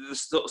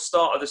 the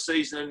start of the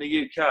season in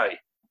the UK.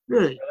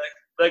 Really?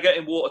 They're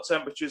getting water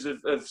temperatures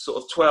of sort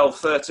of 12,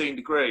 13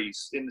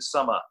 degrees in the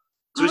summer.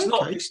 So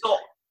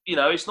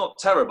it's not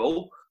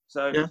terrible.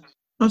 So yeah,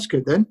 that's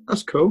good then.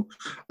 That's cool.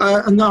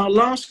 And our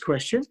last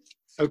question,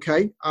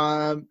 okay,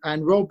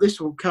 and Rob, this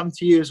will come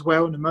to you as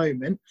well in a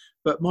moment.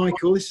 But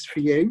Michael, this is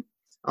for you.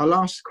 Our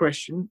last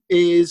question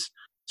is,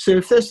 so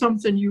if there's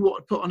something you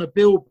want to put on a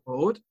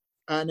billboard,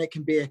 and it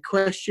can be a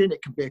question,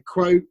 it can be a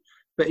quote,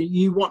 but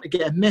you want to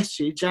get a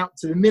message out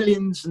to the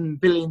millions and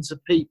billions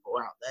of people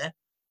out there,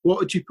 what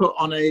would you put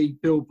on a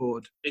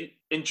billboard?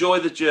 Enjoy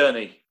the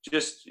journey.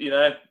 Just,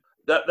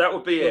 that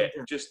would be it.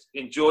 Just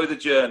enjoy the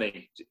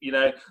journey.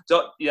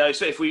 So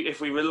if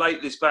we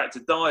relate this back to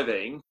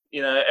diving,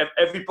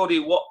 everybody,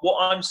 what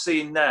I'm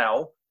seeing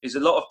now is a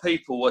lot of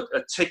people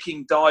are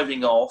ticking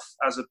diving off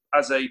as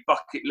a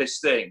bucket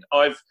list thing.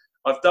 I've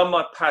done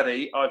my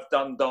PADI, I've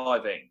done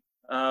diving.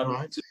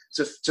 Right.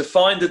 To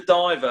find a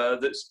diver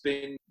that's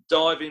been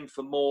diving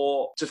for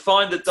more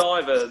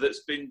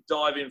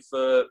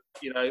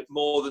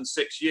more than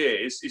 6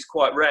 years is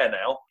quite rare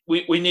now.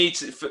 We need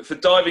to, for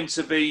diving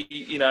to be,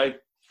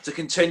 to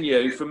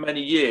continue for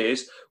many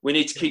years, we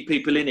need to keep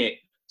people in it.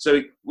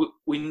 So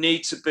we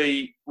need to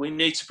be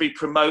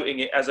promoting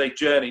it as a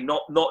journey,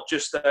 not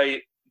just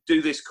a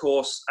do this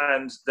course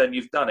and then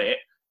you've done it.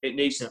 It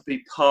needs to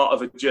be part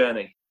of a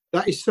journey.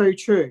 That is so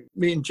true.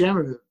 Me and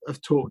Gemma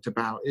have talked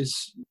about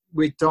is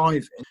with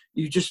diving,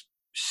 you just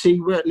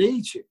see where it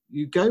leads you.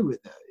 You go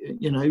with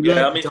it,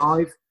 learn to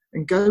dive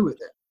and go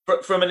with it.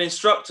 From an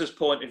instructor's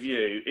point of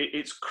view,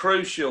 it's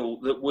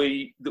crucial that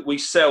we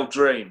sell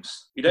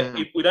dreams.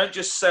 We don't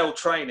just sell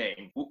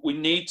training. We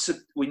need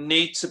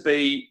to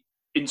be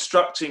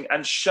instructing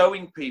and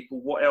showing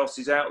people what else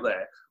is out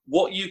there,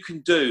 what you can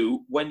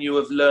do when you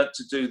have learnt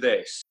to do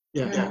this.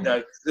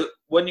 Yeah.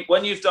 When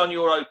you've done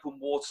your open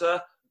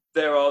water,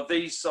 there are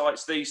these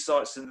sites,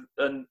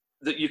 and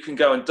that you can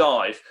go and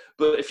dive.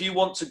 But if you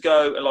want to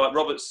go, and like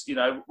Robert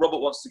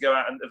wants to go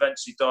out and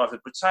eventually dive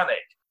at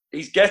Britannic.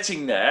 He's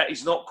getting there.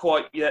 He's not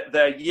quite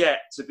there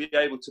yet to be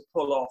able to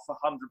pull off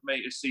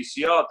 100-meter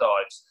CCR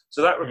dives.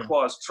 So that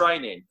requires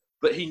training.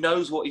 But he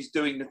knows what he's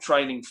doing the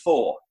training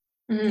for.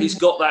 He's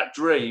got that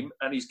dream,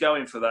 and he's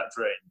going for that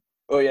dream.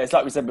 Well, yeah, it's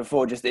like we said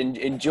before, just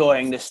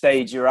enjoying the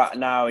stage you're at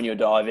now in your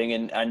diving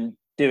and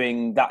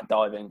doing that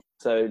diving.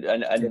 So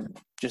and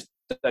just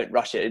don't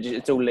rush it.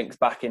 It all links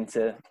back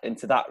into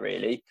that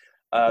really.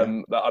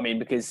 But I mean,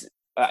 because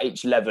at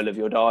each level of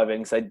your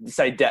diving, so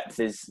say depth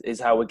is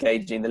how we're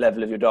gauging the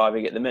level of your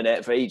diving at the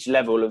minute. For each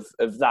level of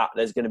that,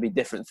 there's going to be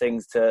different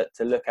things to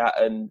look at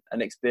and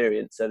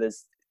experience. So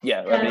there's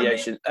I mean,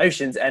 the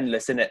ocean's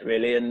endless, isn't it,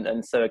 really?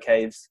 And so are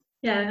caves.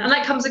 Yeah, and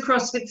that comes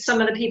across with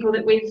some of the people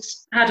that we've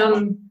had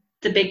on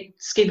the Big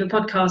Scuba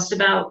podcast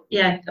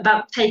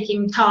about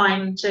taking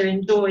time to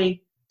enjoy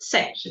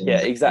sections.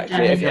 Yeah,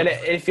 exactly.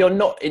 If you're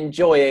not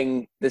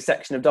enjoying the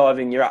section of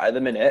diving you're at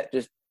the minute,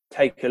 just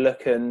take a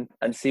look and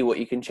see what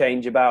you can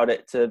change about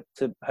it to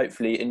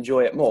hopefully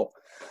enjoy it more.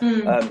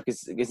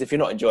 Because if you're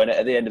not enjoying it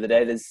at the end of the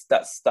day, that's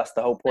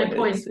the whole point.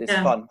 It's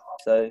fun.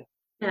 So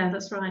yeah,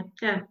 that's right.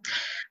 Yeah.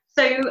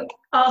 So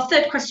our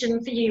third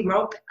question for you,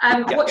 Rob.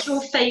 What's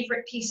your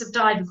favourite piece of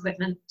dive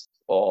equipment?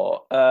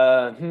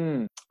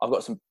 I've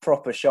got some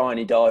proper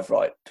shiny Dive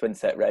Right twin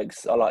set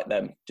regs. I like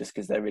them just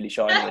because they're really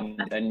shiny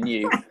and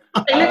new.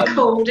 They look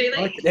cool, do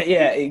they?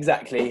 Yeah,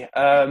 exactly.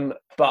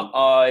 But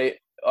I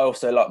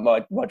also like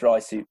my dry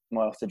suit,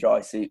 my Otter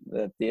dry suit,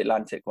 the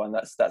Atlantic one.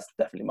 That's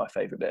definitely my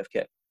favourite bit of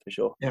kit for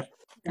sure. Yeah.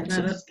 No,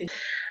 that's good.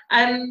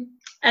 And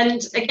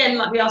again,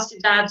 like we asked your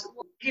dad,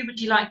 who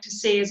would you like to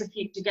see as a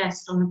future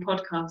guest on the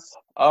podcast?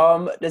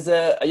 There's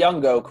a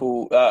young girl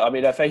called, her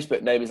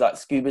Facebook name is like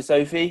Scuba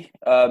Sophie.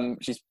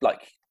 She's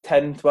like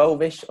 10,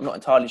 12-ish. I'm not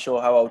entirely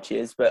sure how old she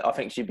is, but I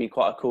think she'd be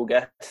quite a cool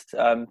guest.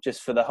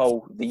 Just for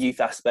the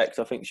youth aspect,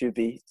 I think she'd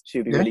be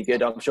really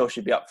good. I'm sure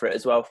she'd be up for it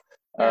as well.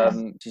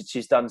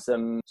 She's done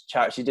some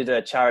she did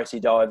a charity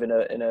dive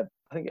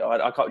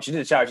she did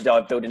a charity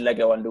dive building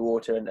Lego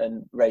underwater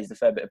and raised a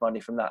fair bit of money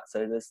from that.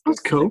 So that's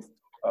cool.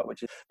 But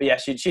yeah,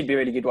 she'd be a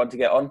really good one to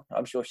get on.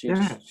 I'm sure she'd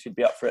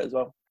be up for it as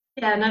well.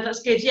 Yeah, no,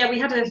 that's good. Yeah, we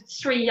had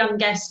 3 young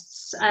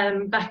guests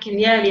back in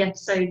the early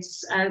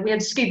episodes. We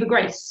had Scuba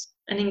Grace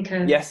and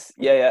Inca. Yes,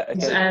 yeah.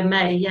 Okay.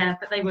 May, yeah,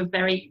 but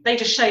they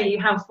just show you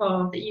how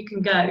far that you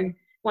can go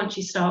once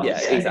you start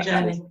the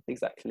journey.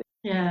 Exactly.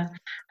 Yeah.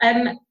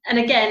 And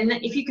again,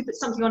 if you could put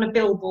something on a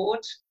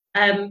billboard,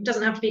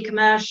 doesn't have to be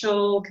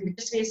commercial, can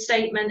just be a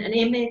statement, an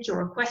image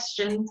or a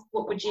question,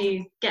 what would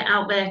you get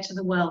out there to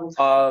the world?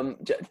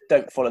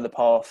 Don't follow the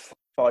path,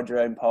 find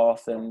your own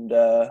path, and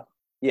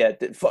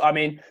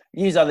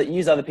use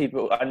other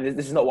people. I mean,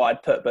 this is not what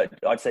I'd put, but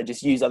I'd say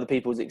just use other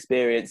people's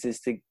experiences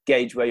to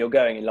gauge where you're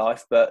going in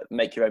life, but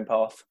make your own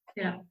path.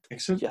 Yeah.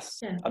 Excellent. Yes.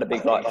 Yeah. And a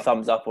big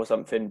thumbs up or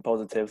something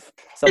positive.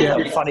 Some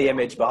funny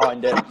image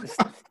behind it.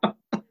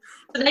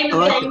 The name of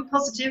the game,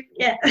 positive.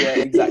 Yeah. Yeah,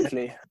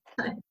 exactly.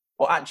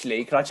 Well,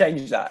 actually, can I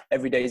change that?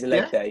 Every day is a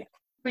leg day.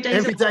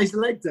 Every day's a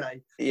leg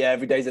day. Yeah,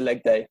 every day's a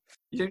leg day.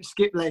 You don't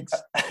skip legs.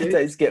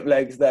 Don't skip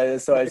legs, no.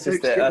 So it's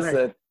just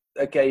that's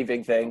a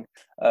caving thing.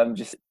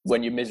 Just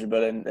when you're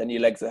miserable and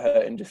your legs are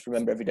hurting, just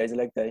remember every day's a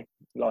leg day.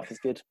 Life is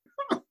good.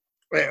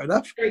 Fair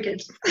enough. Very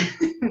good.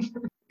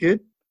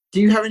 Good.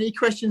 Do you have any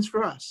questions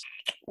for us?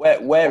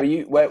 Where are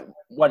you?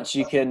 Once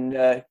you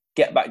can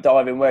get back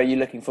diving, where are you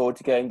looking forward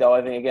to going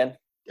diving again?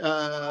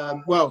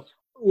 Well,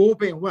 all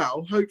being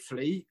well,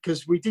 hopefully,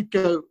 because we did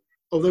go.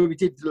 Although we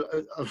did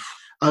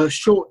a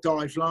short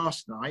dive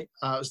last night,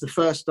 it was the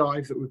first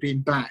dive that we've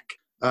been back.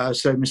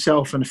 So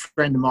myself and a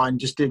friend of mine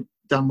just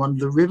done one of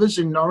the rivers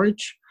in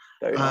Norwich.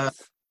 Very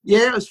nice.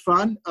 Yeah, it was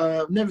fun.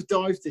 Never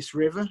dived this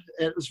river.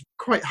 It was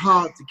quite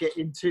hard to get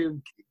into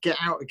and get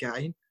out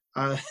again.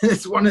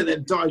 It's one of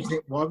them dives.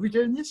 Think, why are we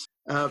doing this?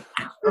 I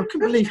couldn't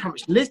believe how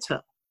much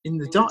litter in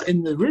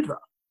the river.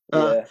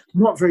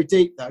 Not very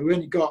deep though. We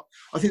only got,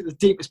 I think the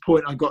deepest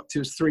point I got to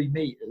was 3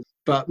 meters,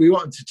 but we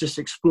wanted to just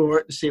explore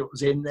it to see what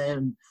was in there,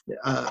 and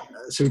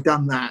so we've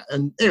done that,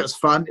 and it was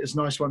fun. It was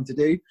a nice one to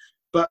do.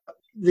 But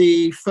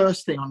the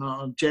first thing on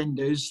our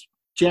agenda is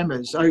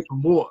Gemma's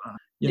open water.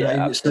 You know,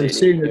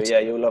 absolutely. So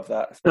you'll love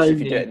that, especially if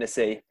you do it in the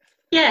sea.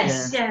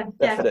 Yes,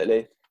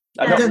 definitely.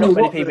 Not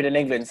many people in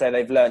England say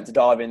they've learned to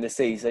dive in the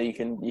sea, so you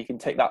can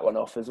take that one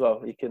off as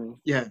well. You can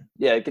you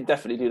can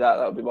definitely do that.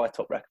 That would be my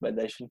top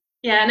recommendation.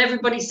 Yeah, and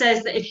everybody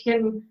says that if you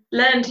can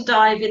learn to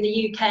dive in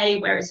the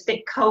UK where it's a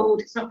bit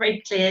cold, it's not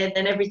very clear,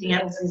 then everything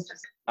else is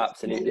just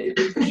absolutely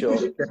for sure.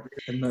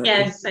 And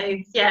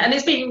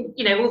it's been,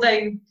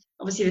 although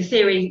obviously the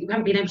theory we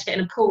haven't been able to get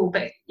in a pool,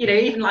 but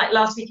even like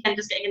last weekend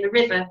just getting in the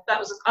river,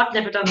 I've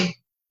never done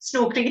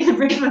snorkeling in the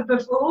river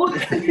before.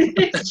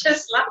 It's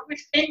just like with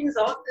fins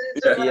on.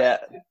 So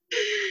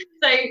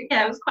it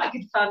was quite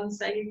good fun.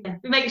 So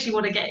it makes you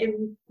want to get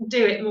in,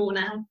 do it more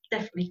now,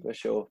 definitely. For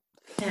sure.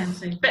 Yeah,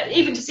 but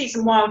even to see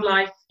some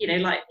wildlife,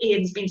 like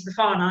Ian's been to the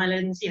Farne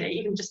Islands,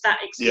 even just that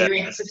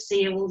experience of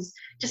seals,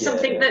 just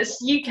something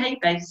that's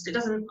UK based. It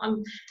doesn't, I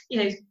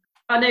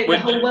know the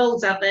whole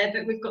world's out there,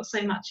 but we've got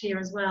so much here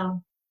as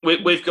well.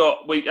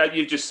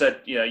 You've just said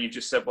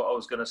what I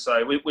was going to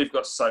say. We've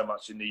got so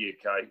much in the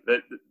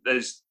UK.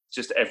 There's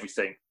just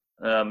everything.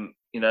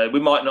 We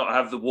might not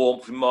have the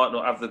warmth, we might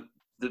not have the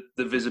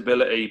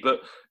visibility, but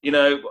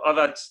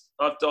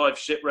I've dived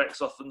shipwrecks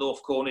off the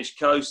North Cornish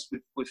coast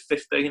with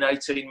 15,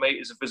 18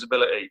 meters of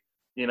visibility.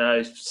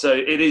 So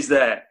it is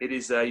there. It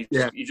is there.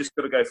 You just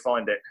got to go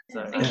find it.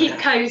 So. And keep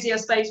cozy, I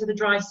suppose, with a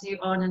dry suit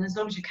on, and as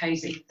long as you're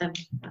cozy,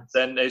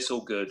 then it's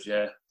all good.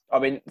 Yeah. I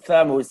mean,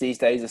 thermals these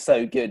days are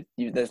so good.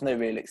 There's no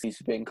real excuse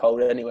for being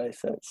cold anyway,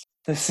 so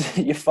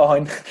you're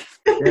fine.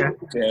 Yeah.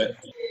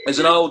 There's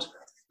an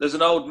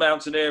old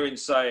mountaineering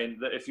saying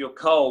that if you're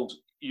cold,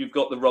 you've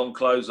got the wrong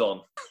clothes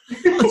on.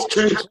 That's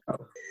true.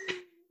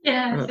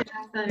 Yeah, Yeah, so,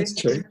 that's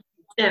true.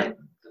 yeah,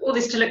 all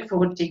this to look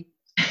forward to.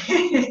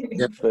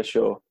 For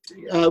sure.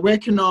 Where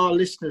can our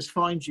listeners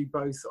find you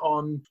both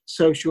on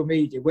social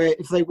media? Where,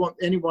 if they want,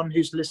 anyone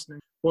who's listening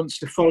wants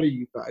to follow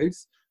you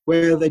both,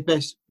 where are they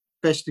best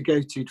to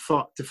go to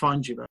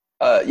find you both?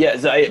 So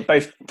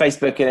both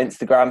Facebook and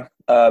Instagram.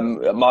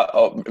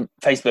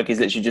 Facebook is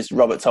literally just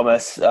Robert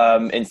Thomas.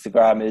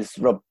 Instagram is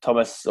Rob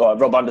Thomas or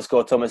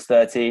Rob_Thomas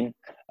 13.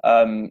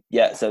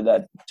 So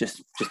that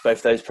just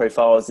both those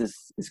profiles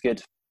is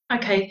good.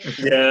 Okay.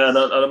 Yeah,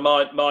 and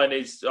mine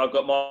is, I've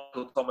got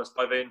Michael Thomas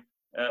Diving.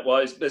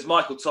 There's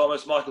Michael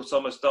Thomas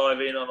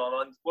Diving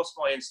on what's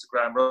my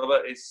Instagram,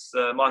 Robert? It's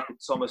Michael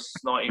Thomas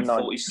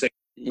 1946.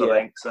 I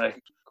think so.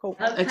 Cool.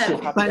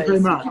 Excellent. Happy Thank you very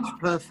days. much.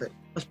 Perfect.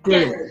 That's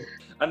brilliant.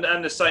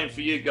 And the same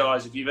for you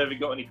guys. If you've ever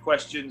got any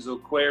questions or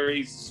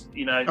queries,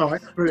 All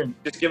right, brilliant.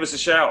 just give us a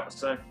shout.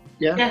 So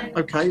Yeah.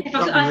 Okay. If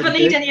that'd be I really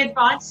need good. any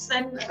advice,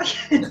 then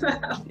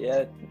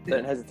Yeah,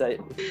 don't hesitate.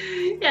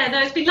 yeah, no,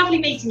 it's been lovely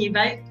meeting you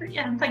both.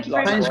 Yeah, thank you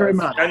very Thanks much. very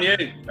much.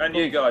 and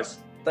you guys.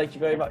 Thank you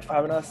very much for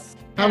having us.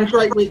 Have a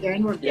great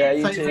weekend. Yeah,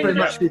 you Thanks too. very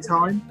much for your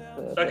time.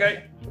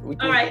 Okay. All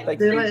right. Thank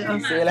See you you. later. See you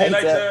See you later.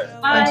 later.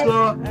 Thanks a Bye.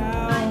 lot.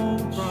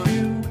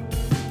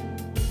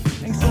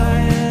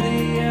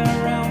 Anxiety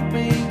around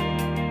me.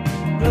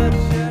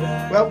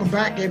 Welcome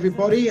back,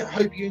 everybody. I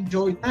hope you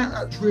enjoyed that.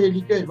 That was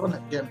really good,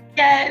 wasn't it, Jim?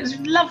 Yeah, it was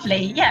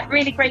lovely. Yeah,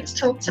 really great to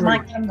talk to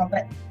Mike and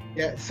Robert.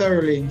 Yeah,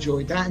 thoroughly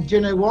enjoyed that. And do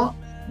you know what?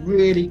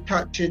 Really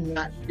touching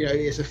that,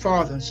 it's a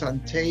father and son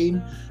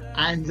team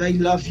and they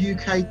love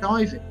UK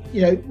diving,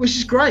 which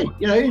is great,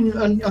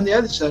 and on the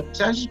other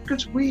circumstances,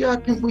 because I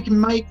think we can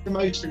make the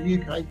most of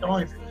UK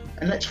diving.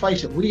 And let's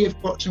face it, we have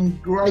got some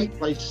great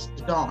places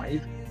to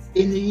dive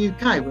in the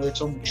UK, whether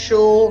it's on the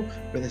shore,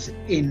 whether it's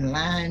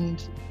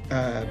inland.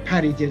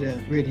 Paddy did a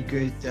really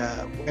good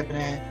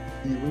webinar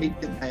in the week,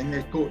 didn't they? And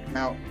they talked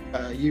about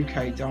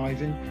UK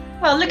diving.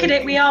 Well, look at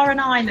it. We are an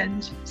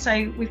island,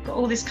 so we've got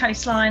all this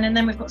coastline, and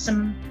then we've got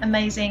some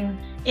amazing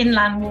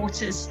inland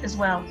waters as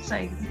well. So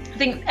I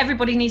think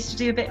everybody needs to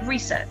do a bit of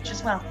research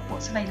as well.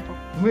 What's available?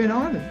 We're an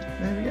island.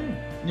 There we go.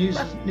 News.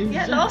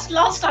 Yeah,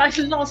 last I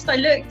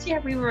looked, yeah,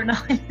 we were an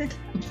island.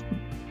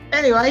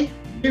 Anyway,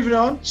 moving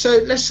on. So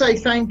let's say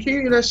thank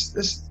you.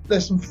 There's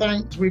some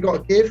thanks we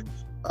got to give.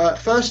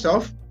 First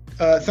off,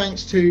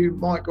 thanks to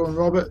Michael and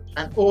Robert,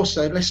 and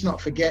also let's not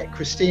forget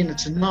Christina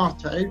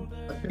Tonato.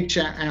 A big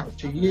shout out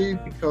to you,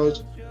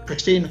 because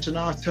Christina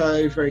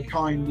Tonato very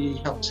kindly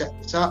helped set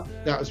this up.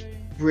 That was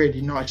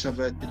really nice of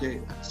her to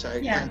do that. So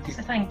Yeah, thank you,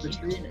 so thank you.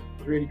 Christina. It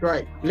was really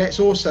great. Let's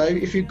also,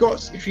 if you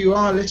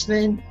are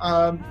listening,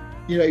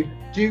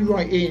 do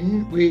write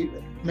in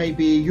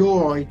maybe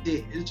your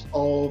ideas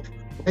of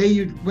where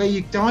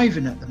you're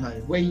diving at the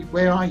moment.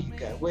 Where are you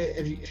going? Where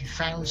have you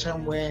found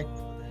somewhere?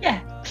 Yeah,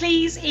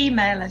 please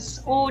email us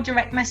or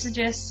direct message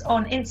us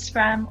on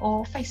Instagram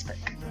or Facebook.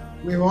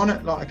 We're on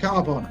it like a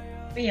carb on it.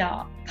 We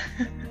are.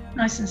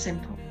 Nice and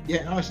simple.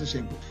 Yeah, nice and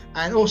simple.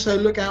 And also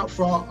look out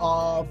for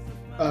our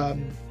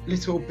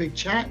little big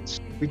chats.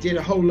 We did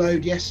a whole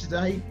load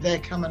yesterday. They're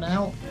coming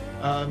out.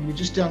 We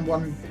just done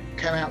one,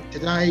 came out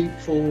today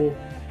for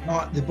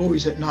the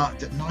boys at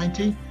Nart at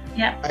 90.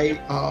 Yeah. They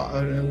are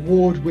an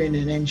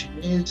award-winning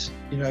engineers.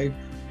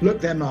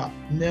 Look them up.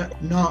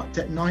 Nart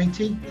at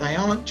 90. They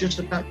aren't just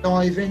about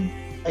diving.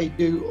 They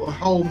do a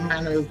whole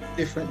manner of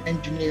different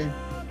engineering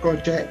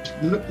projects.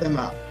 Look them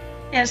up.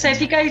 Yeah, so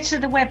if you go to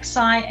the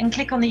website and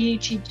click on the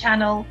YouTube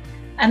channel,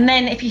 and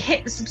then if you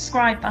hit the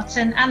subscribe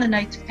button and the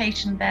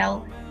notification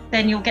bell,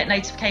 then you'll get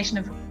notification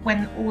of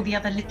when all the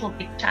other little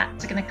big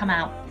chats are going to come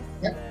out.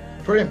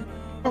 Brilliant.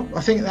 Oh, I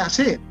think that's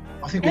it.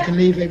 I think we can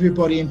leave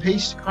everybody in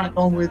peace to crack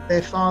on with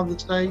their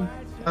Father's Day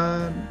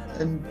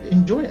and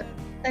enjoy it.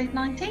 Episode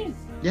 19.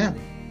 Yeah.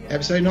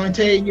 Episode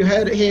 19. You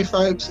heard it here,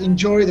 folks.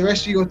 Enjoy the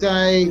rest of your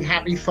day.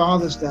 Happy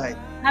Father's Day.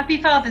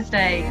 Happy Father's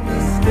Day.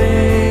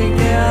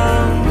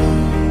 Mistake.